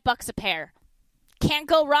 $5 a pair. Can't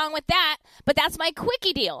go wrong with that, but that's my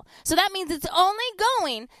quickie deal. So that means it's only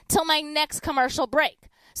going till my next commercial break.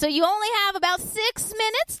 So you only have about 6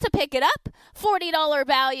 minutes to pick it up. $40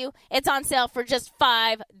 value. It's on sale for just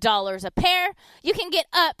 $5 a pair. You can get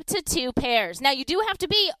up to 2 pairs. Now, you do have to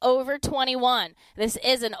be over 21. This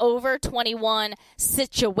is an over 21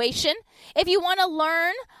 situation. If you want to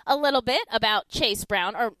learn a little bit about Chase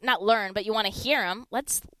Brown, or not learn, but you want to hear him,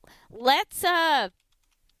 let's pull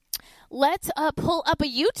up a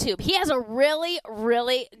YouTube. He has a really,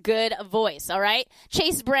 really good voice, all right?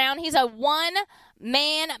 Chase Brown, he's a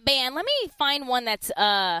one-man band. Let me find one that's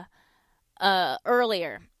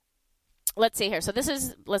earlier. Let's see here.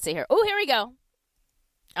 Let's see here. Oh, here we go.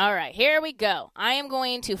 All right, here we go. I am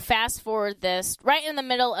going to fast forward this right in the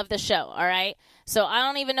middle of the show, all right? So I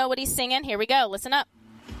don't even know what he's singing. Here we go. Listen up.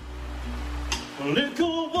 Liquor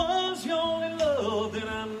was the only love that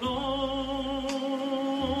I know,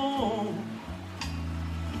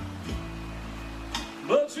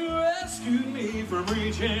 but you rescued me from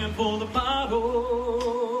reaching for the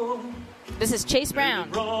bottle. This is Chase Brown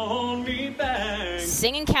brought me back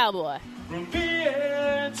singing Cowboy. From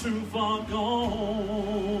being too far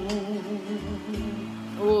gone.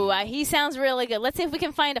 Ooh, he sounds really good. Let's see if we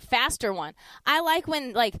can find a faster one. I like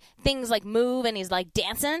when things move and he's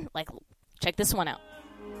dancing. Check this one out.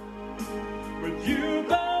 With you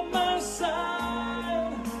by my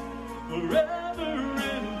side, forever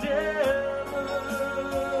and ever.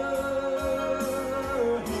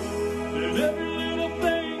 And every little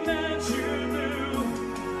thing that you do,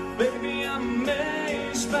 baby, I'm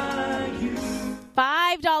amazed by you.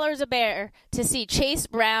 $5 a bear to see Chase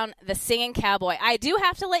Brown, the singing cowboy. I do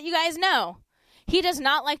have to let you guys know, he does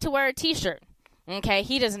not like to wear a T-shirt. Okay,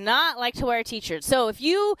 he does not like to wear a T-shirt. So if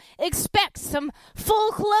you expect some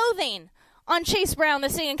full clothing on Chase Brown, the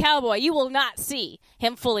singing cowboy, you will not see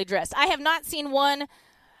him fully dressed. I have not seen one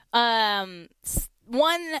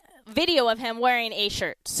video of him wearing a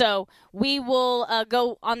shirt. So we will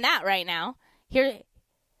go on that right now. Here,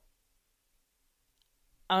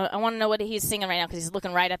 I want to know what he's singing right now because he's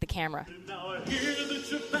looking right at the camera. Now I hear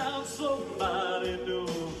that you found somebody new,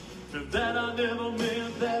 and that I never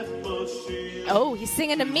meant that much to you. Oh, he's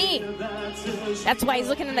singing to me. That's why he's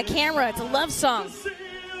looking in the camera. It's a love song.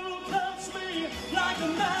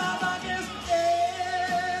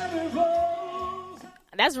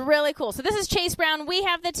 That's really cool. So this is Chase Brown. We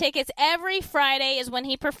have the tickets. Every Friday is when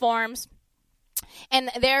he performs. And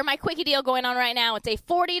they're my quickie deal going on right now. It's a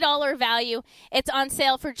 $40 value. It's on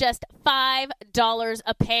sale for just $5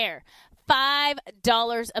 a pair.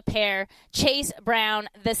 $5 a pair. Chase Brown,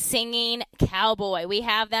 the singing cowboy. We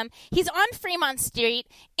have them. He's on Fremont Street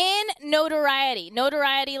in Notoriety.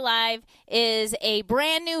 Notoriety Live is a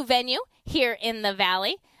brand new venue here in the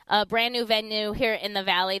Valley. A brand new venue here in the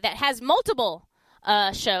Valley that has multiple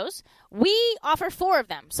shows. We offer 4 of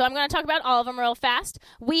them, so I'm going to talk about all of them real fast.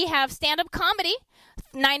 We have stand-up comedy,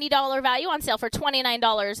 $90 value, on sale for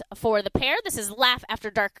 $29 for the pair. This is Laugh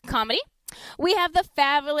After Dark comedy. We have the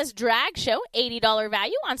Fabulous Drag Show, $80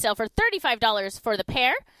 value, on sale for $35 for the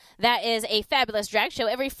pair. That is a Fabulous Drag Show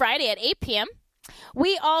every Friday at 8 p.m.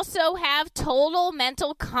 We also have Total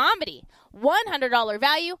Mental Comedy, $100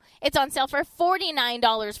 value. It's on sale for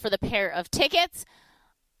 $49 for the pair of tickets.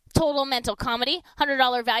 Total Mental Comedy,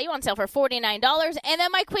 $100 value, on sale for $49. And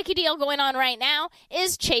then my quickie deal going on right now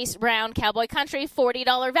is Chase Brown Cowboy Country,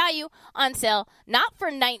 $40 value, on sale not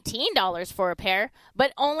for $19 for a pair,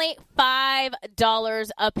 but only $5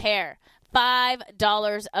 a pair.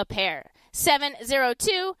 $5 a pair.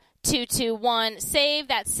 702-221-SAVE.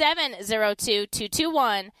 That's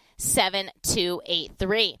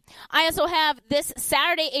 702-221-7283. I also have this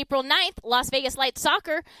Saturday, April 9th, Las Vegas Lights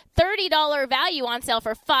Soccer, $30 value, on sale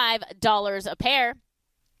for $5 a pair.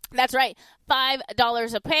 That's right,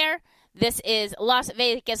 $5 a pair. This is Las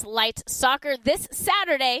Vegas Lights Soccer this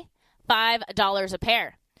Saturday, $5 a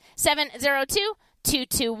pair.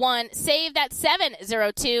 702-221-SAVE. That's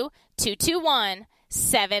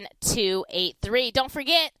 702-221-7283. Don't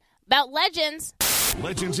forget about Legends.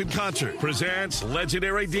 Legends in Concert presents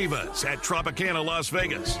Legendary Divas at Tropicana, Las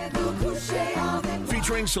Vegas.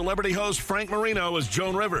 Featuring celebrity host Frank Marino as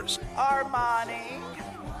Joan Rivers. Armani.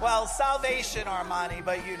 Well, Salvation Armani,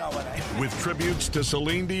 but you know what I mean. With tributes to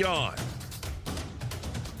Celine Dion,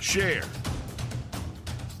 Cher,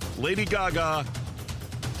 Lady Gaga,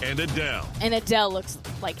 and Adele. And Adele looks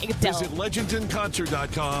like Adele. Visit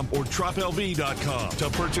legendinconcert.com or troplv.com to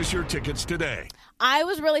purchase your tickets today. I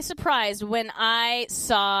was really surprised when I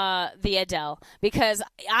saw the Adele because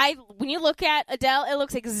when you look at Adele, it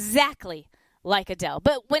looks exactly like Adele,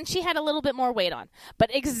 but when she had a little bit more weight on,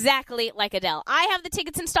 but exactly like Adele. I have the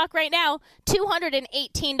tickets in stock right now,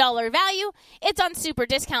 $218 value. It's on super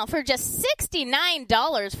discount for just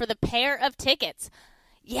 $69 for the pair of tickets.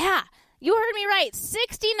 Yeah, you heard me right,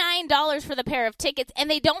 $69 for the pair of tickets, and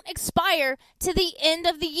they don't expire to the end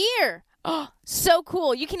of the year. Oh, so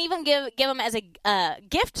cool. You can even give them as a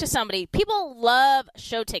gift to somebody. People love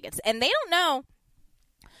show tickets, and they don't know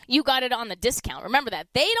you got it on the discount. Remember that.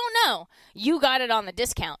 They don't know you got it on the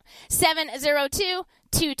discount.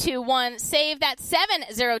 702-221-SAVE. That's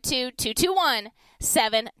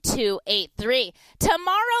 702-221-7283.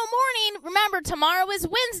 Tomorrow morning, remember, tomorrow is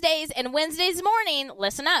Wednesdays, and Wednesdays morning,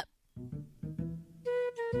 listen up.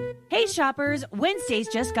 Hey shoppers, Wednesdays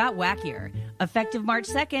just got wackier. Effective March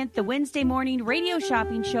 2nd, the Wednesday morning radio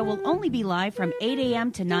shopping show will only be live from 8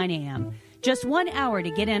 a.m. to 9 a.m. Just 1 hour to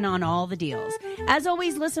get in on all the deals. As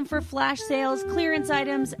always, listen for flash sales, clearance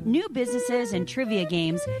items, new businesses, and trivia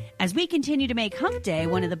games as we continue to make Hump Day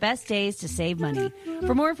one of the best days to save money.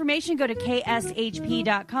 For more information, go to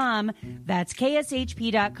kshp.com. That's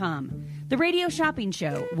kshp.com. The radio shopping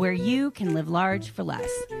show where you can live large for less.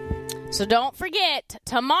 So don't forget,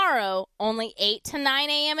 tomorrow, only 8 to 9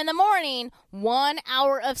 a.m. in the morning, 1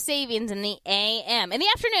 hour of savings in the a.m. In the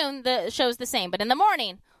afternoon, the show's the same, but in the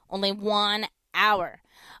morning, only 1 hour.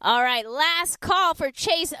 All right, last call for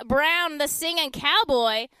Chase Brown, the singing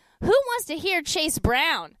cowboy. Who wants to hear Chase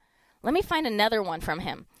Brown? Let me find another one from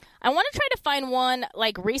him. I want to try to find one,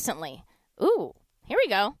 like, recently. Ooh, here we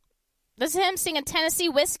go. This is him singing Tennessee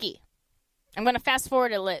Whiskey. I'm going to fast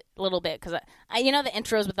forward a little bit because you know the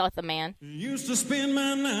intros without the man. Used to spend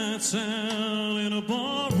my nights out in a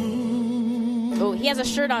bar room. Oh, he has a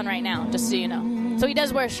shirt on right now, just so you know. So he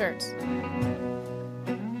does wear shirts.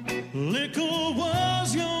 Liquor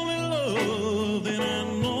was your only love that I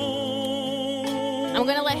know. I'm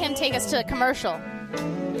going to let him take us to a commercial.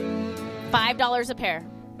 $5 a pair.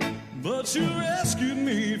 But you rescued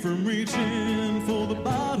me from reaching for the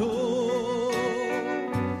bottle.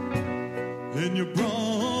 And you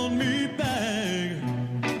brought me back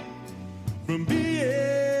from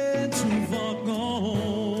being too far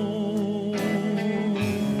gone.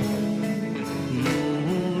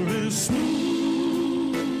 You're as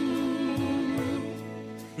smooth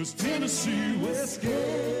as Tennessee whiskey.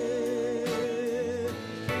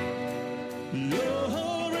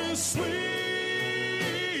 You're as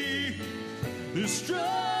sweet as strawberry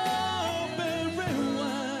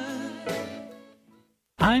wine.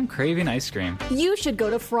 I'm craving ice cream. You should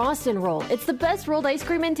go to Frost & Roll. It's the best rolled ice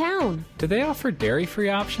cream in town. Do they offer dairy-free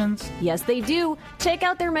options? Yes, they do. Check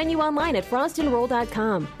out their menu online at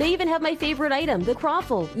frostandroll.com. They even have my favorite item, the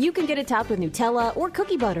Croffle. You can get it topped with Nutella or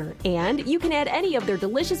cookie butter. And you can add any of their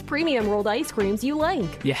delicious premium rolled ice creams you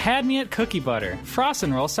like. You had me at cookie butter. Frost &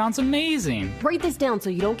 Roll sounds amazing. Write this down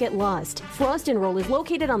so you don't get lost. Frost & Roll is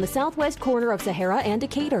located on the southwest corner of Sahara and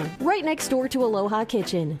Decatur, right next door to Aloha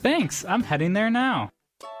Kitchen. Thanks. I'm heading there now.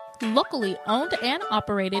 Locally owned and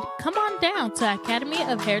operated, come on down to Academy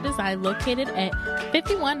of Hair Design located at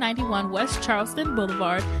 5191 West Charleston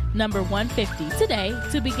Boulevard, number 150, today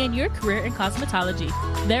to begin your career in cosmetology.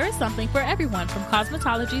 There is something for everyone from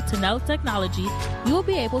cosmetology to nail technology. You will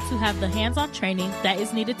be able to have the hands-on training that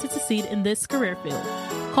is needed to succeed in this career field.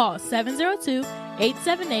 Call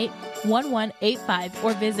 702-878-1185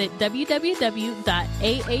 or visit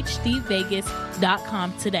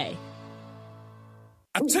www.ahdvegas.com today.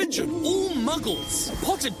 Attention, all muggles!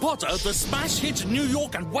 Potted Potter, the smash hit New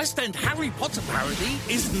York and West End Harry Potter parody,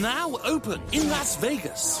 is now open in Las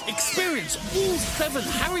Vegas. Experience all 7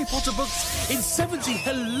 Harry Potter books in 70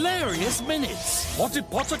 hilarious minutes.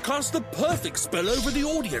 Potted Potter cast the perfect spell over the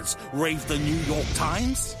audience, raved the New York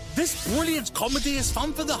Times. This brilliant comedy is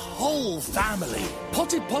fun for the whole family.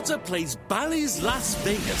 Potted Potter plays Bally's Las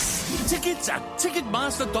Vegas. Tickets at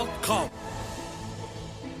Ticketmaster.com.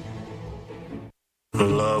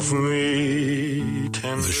 Love me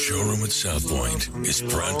The showroom at South Point is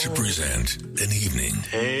proud to present An Evening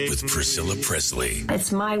with Priscilla Presley.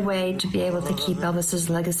 It's my way to be able to keep Elvis's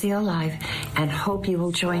legacy alive, and hope you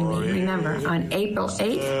will join me. Remember, on April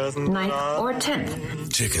 8th, 9th, or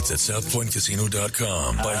 10th. Tickets at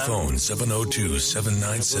southpointcasino.com, by phone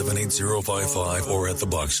 702-797-8055, or at the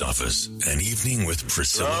box office. An Evening with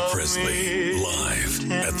Priscilla Presley,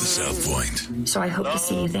 live at the South Point. So I hope to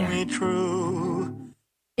see you there.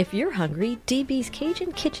 If you're hungry, DB's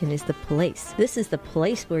Cajun Kitchen is the place. This is the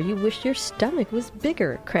place where you wish your stomach was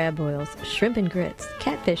bigger. Crab boils, shrimp and grits,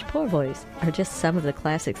 catfish po' boys are just some of the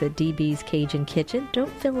classics at DB's Cajun Kitchen.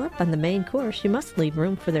 Don't fill up on the main course. You must leave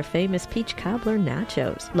room for their famous peach cobbler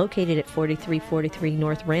nachos. Located at 4343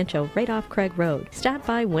 North Rancho, right off Craig Road. Stop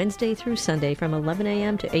by Wednesday through Sunday from 11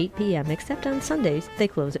 a.m. to 8 p.m., except on Sundays, they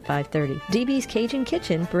close at 5:30. DB's Cajun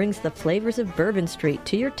Kitchen brings the flavors of Bourbon Street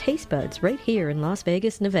to your taste buds right here in Las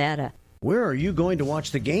Vegas, Nevada. Where are you going to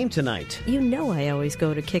watch the game tonight? You know I always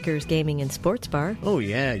go to Kickers Gaming and Sports Bar. Oh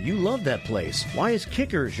yeah, you love that place. Why is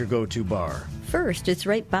Kickers your go-to bar? First, it's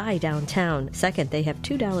right by downtown. Second, they have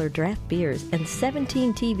 $2 draft beers and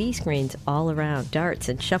 17 TV screens all around, darts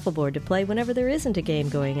and shuffleboard to play whenever there isn't a game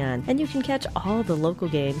going on. And you can catch all the local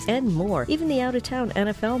games and more, even the out-of-town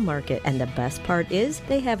NFL market. And the best part is,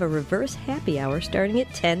 they have a reverse happy hour starting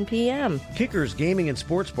at 10 p.m. Kickers Gaming and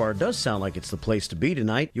Sports Bar does sound like it's the place to be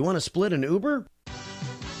tonight. You want to split an Uber?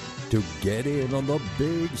 To get in on the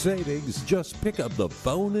big savings, just pick up the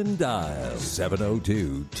phone and dial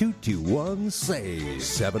 702-221-SAVE,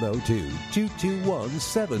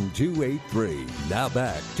 702-221-7283. Now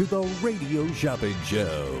back to the Radio Shopping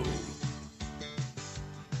Show.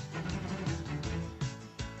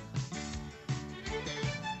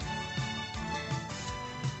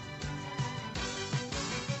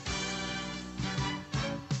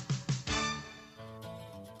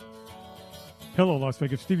 Hello, Las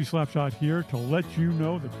Vegas. Stevie Slapshot here to let you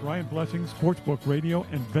know that Brian Blessing Sportsbook Radio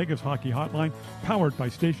and Vegas Hockey Hotline, powered by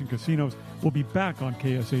Station Casinos, will be back on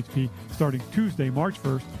KSHP starting Tuesday, March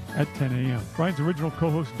 1st at 10 a.m. Brian's original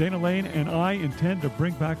co-host Dana Lane and I intend to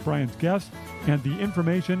bring back Brian's guests and the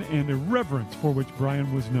information and irreverence for which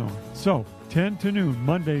Brian was known. So, 10 to noon,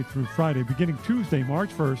 Monday through Friday, beginning Tuesday, March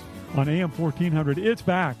 1st on AM 1400. It's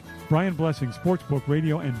back. Brian Blessing Sportsbook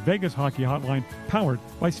Radio and Vegas Hockey Hotline, powered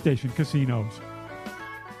by Station Casinos.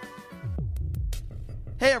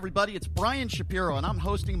 Hey everybody, it's Brian Shapiro, and I'm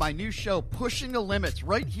hosting my new show, Pushing the Limits,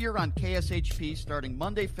 right here on KSHP starting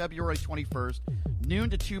Monday, February 21st,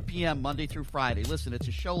 noon to 2 p.m., Monday through Friday. Listen, it's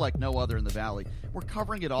a show like no other in the Valley. We're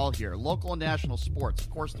covering it all here, local and national sports,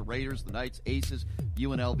 of course, the Raiders, the Knights, Aces,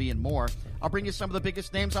 UNLV, and more. I'll bring you some of the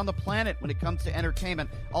biggest names on the planet when it comes to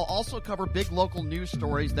entertainment. I'll also cover big local news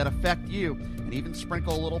stories that affect you, and even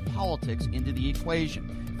sprinkle a little politics into the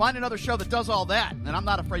equation. Find another show that does all that, and I'm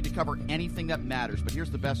not afraid to cover anything that matters. But here's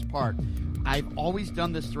the best part. I've always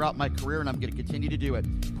done this throughout my career, and I'm going to continue to do it.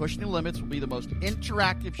 Pushing the Limits will be the most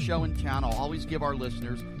interactive show in town. I'll always give our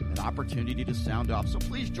listeners an opportunity to sound off. So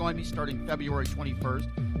please join me starting February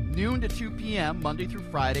 21st, noon to 2 p.m., Monday through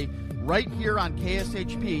Friday, right here on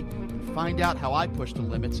KSHP, and find out how I push the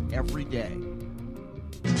limits every day.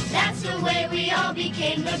 That's the way we all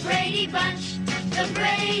became the Brady Bunch. The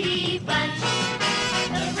Brady Bunch.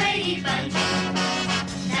 The Brady Bunch.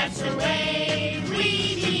 That's the way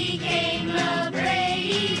we became the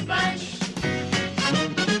Brady Bunch.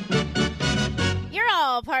 You're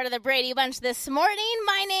all part of the Brady Bunch this morning.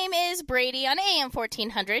 My name is Brady on AM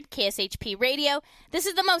 1400 KSHP Radio. This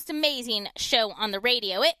is the most amazing show on the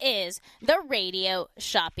radio. It is the Radio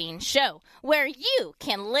Shopping Show, where you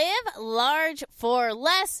can live large for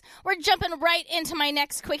less. We're jumping right into my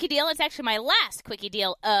next quickie deal. It's actually my last quickie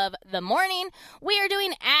deal of the morning. We are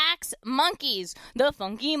doing Axe Monkeys, the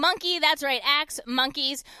funky monkey. That's right, Axe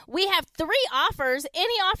Monkeys. We have 3 offers.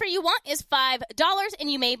 Any offer you want is $5, and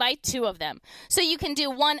you may buy 2 of them. So you can do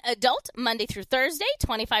one adult Monday through Thursday,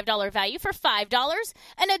 $25 value for $5.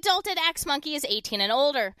 An adult at Axe Monkey is 18 and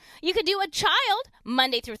older. You could do a child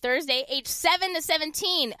Monday through Thursday, age 7 to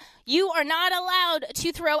 17. You are not allowed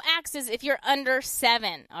to throw axes if you're under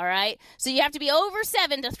 7, all right? So you have to be over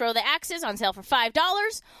 7 to throw the axes, on sale for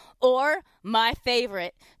 $5. Or, my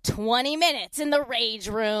favorite, 20 minutes in the Rage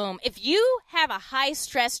Room. If you have a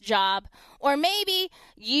high-stress job, or maybe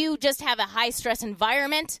you just have a high-stress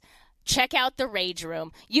environment, check out the Rage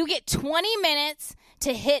Room. You get 20 minutes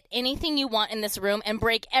to hit anything you want in this room and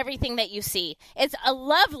break everything that you see. It's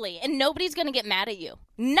lovely, and nobody's going to get mad at you.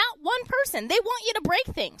 Not one person. They want you to break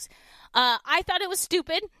things. I thought it was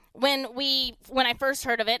stupid when I first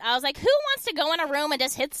heard of it. I was like, who wants to go in a room and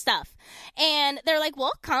just hit stuff? And they're like,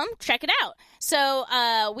 well, come check it out. So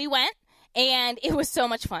we went. And it was so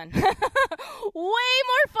much fun. Way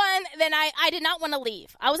more fun than I did not want to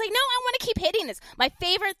leave. I was like, no, I want to keep hitting this. My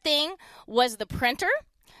favorite thing was the printer.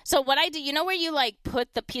 So what I do, you know where you like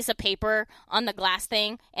put the piece of paper on the glass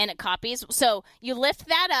thing and it copies? So you lift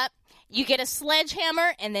that up, you get a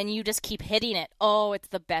sledgehammer, and then you just keep hitting it. Oh, it's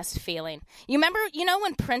the best feeling. You remember,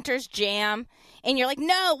 when printers jam and you're like,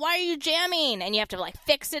 no, why are you jamming? And you have to like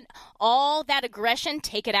fix it. All that aggression,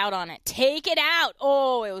 take it out on it. Take it out.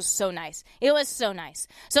 Oh, it was so nice. It was so nice.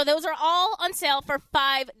 So those are all on sale for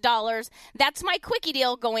 $5. That's my quickie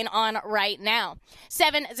deal going on right now.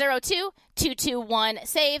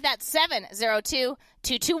 702-221-SAVE. That's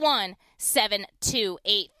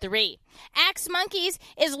 702-221-7283. Axe Monkeys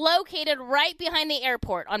is located right behind the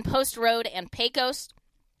airport on Post Road and Pecos.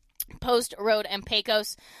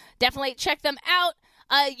 Definitely check them out.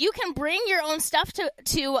 You can bring your own stuff to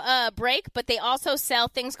break, but they also sell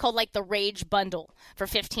things called like the Rage Bundle for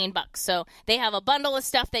 $15. So they have a bundle of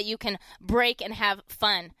stuff that you can break and have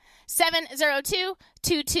fun.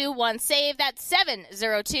 702-221-SAVE. That's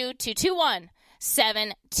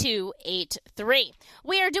 702-221-7283.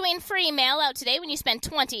 We are doing free mail out today when you spend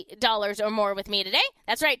 $20 or more with me today.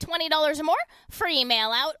 That's right, $20 or more, free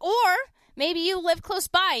mail out. Or maybe you live close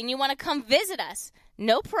by and you want to come visit us.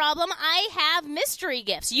 No problem. I have mystery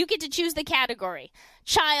gifts. You get to choose the category: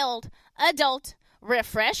 child, adult,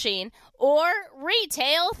 refreshing, or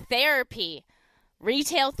retail therapy.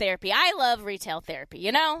 Retail therapy. I love retail therapy.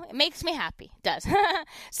 It makes me happy. It does.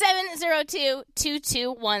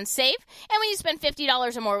 702-221-SAVE. And when you spend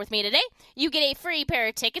 $50 or more with me today, you get a free pair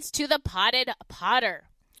of tickets to the Potted Potter.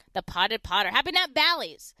 The Potted Potter. Happy Nut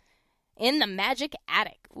Valleys in the Magic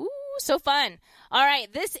Attic. Ooh, so fun. All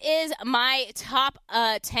right, this is my top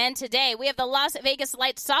 10 today. We have the Las Vegas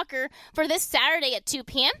Lights Soccer for this Saturday at 2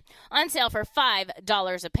 p.m. on sale for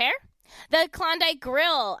 $5 a pair. The Klondike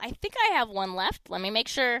Grill. I think I have one left. Let me make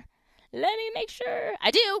sure.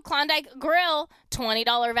 I do. Klondike Grill,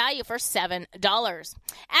 $20 value for $7.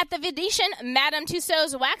 At the Venetian Madame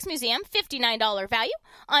Tussauds Wax Museum, $59 value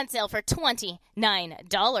on sale for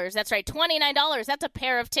 $29. That's right, $29. That's a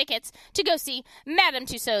pair of tickets to go see Madame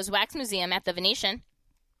Tussauds Wax Museum at the Venetian.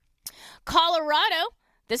 Colorado.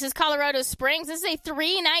 This is Colorado Springs. This is a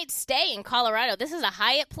 3-night stay in Colorado. This is a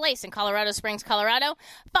Hyatt Place in Colorado Springs, Colorado.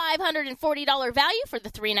 $540 value for the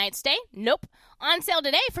 3-night stay. Nope. On sale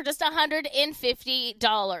today for just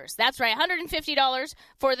 $150. That's right, $150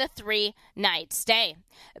 for the 3-night stay.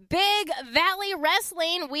 Big Valley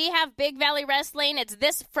Wrestling. We have Big Valley Wrestling. It's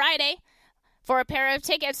this Friday. For a pair of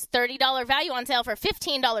tickets, $30 value on sale for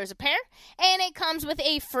 $15 a pair. And it comes with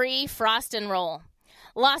a free Frost and Roll.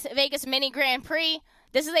 Las Vegas Mini Grand Prix.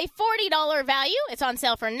 This is a $40 value. It's on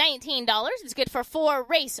sale for $19. It's good for 4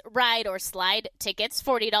 race, ride, or slide tickets.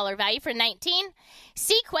 $40 value for $19.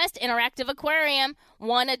 Sequest Interactive Aquarium.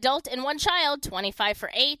 1 adult and 1 child, $25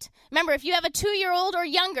 for 8. Remember, if you have a 2-year-old or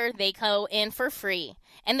younger, they go in for free.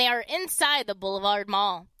 And they are inside the Boulevard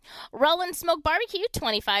Mall. Rollin' Smoke Barbecue,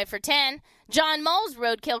 $25 for 10. John Mull's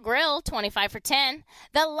Roadkill Grill, $25 for 10.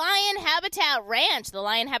 The Lion Habitat Ranch. The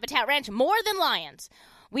Lion Habitat Ranch, more than lions.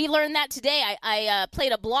 We learned that today. I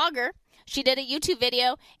played a blogger. She did a YouTube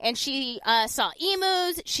video, and she saw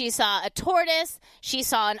emus. She saw a tortoise. She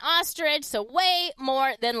saw an ostrich. So way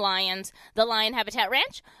more than lions. The Lion Habitat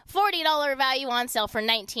Ranch, $40 value on sale for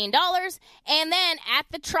 $19. And then at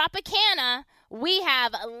the Tropicana, we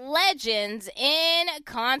have Legends in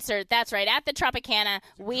concert. That's right. At the Tropicana,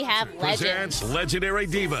 we have Legends. Presents Legendary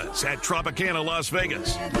Divas at Tropicana, Las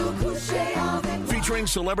Vegas. Featuring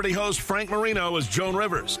celebrity host Frank Marino as Joan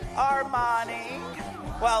Rivers. Armani.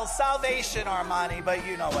 Well, Salvation Armani, but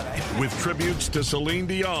you know what I mean. With tributes to Celine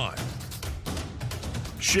Dion,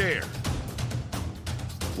 Cher,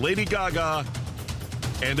 Lady Gaga,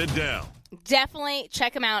 and Adele. Definitely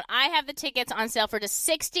check them out. I have the tickets on sale for just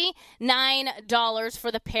 $69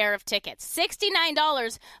 for the pair of tickets.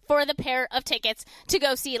 $69 for the pair of tickets to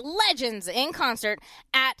go see Legends in concert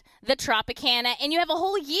at the Tropicana. And you have a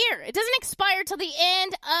whole year. It doesn't expire till the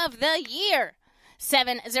end of the year.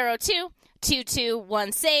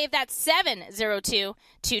 702-221-SAVE. That's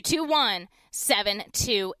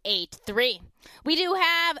 702-221-7283. We do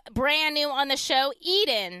have brand new on the show,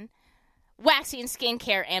 Eden Waxing,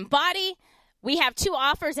 Skincare, and Body. We have 2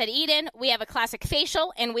 offers at Eden. We have a classic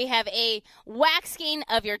facial, and we have a waxing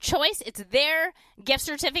of your choice. It's their gift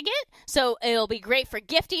certificate, so it'll be great for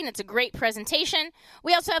gifting. It's a great presentation.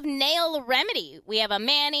 We also have Nail Remedy. We have a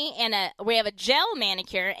mani and we have a gel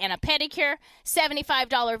manicure and a pedicure.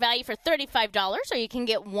 $75 value for $35, or you can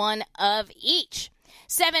get one of each.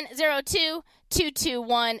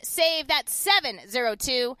 702-221-SAVE. That's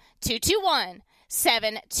 702-221-SAVE.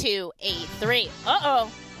 7283.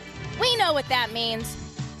 Uh-oh. We know what that means.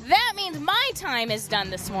 That means my time is done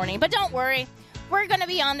this morning. But don't worry. We're going to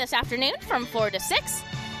be on this afternoon from 4 to 6.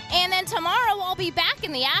 And then tomorrow I'll be back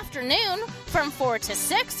in the afternoon from 4 to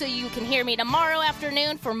 6. So you can hear me tomorrow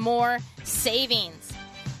afternoon for more savings.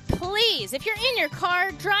 Please, if you're in your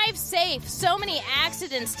car, drive safe. So many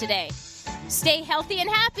accidents today. Stay healthy and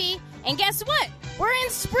happy. And guess what? We're in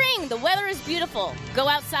spring. The weather is beautiful. Go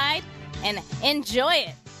outside and enjoy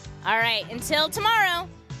it. All right, until tomorrow,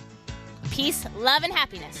 peace, love, and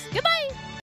happiness. Goodbye.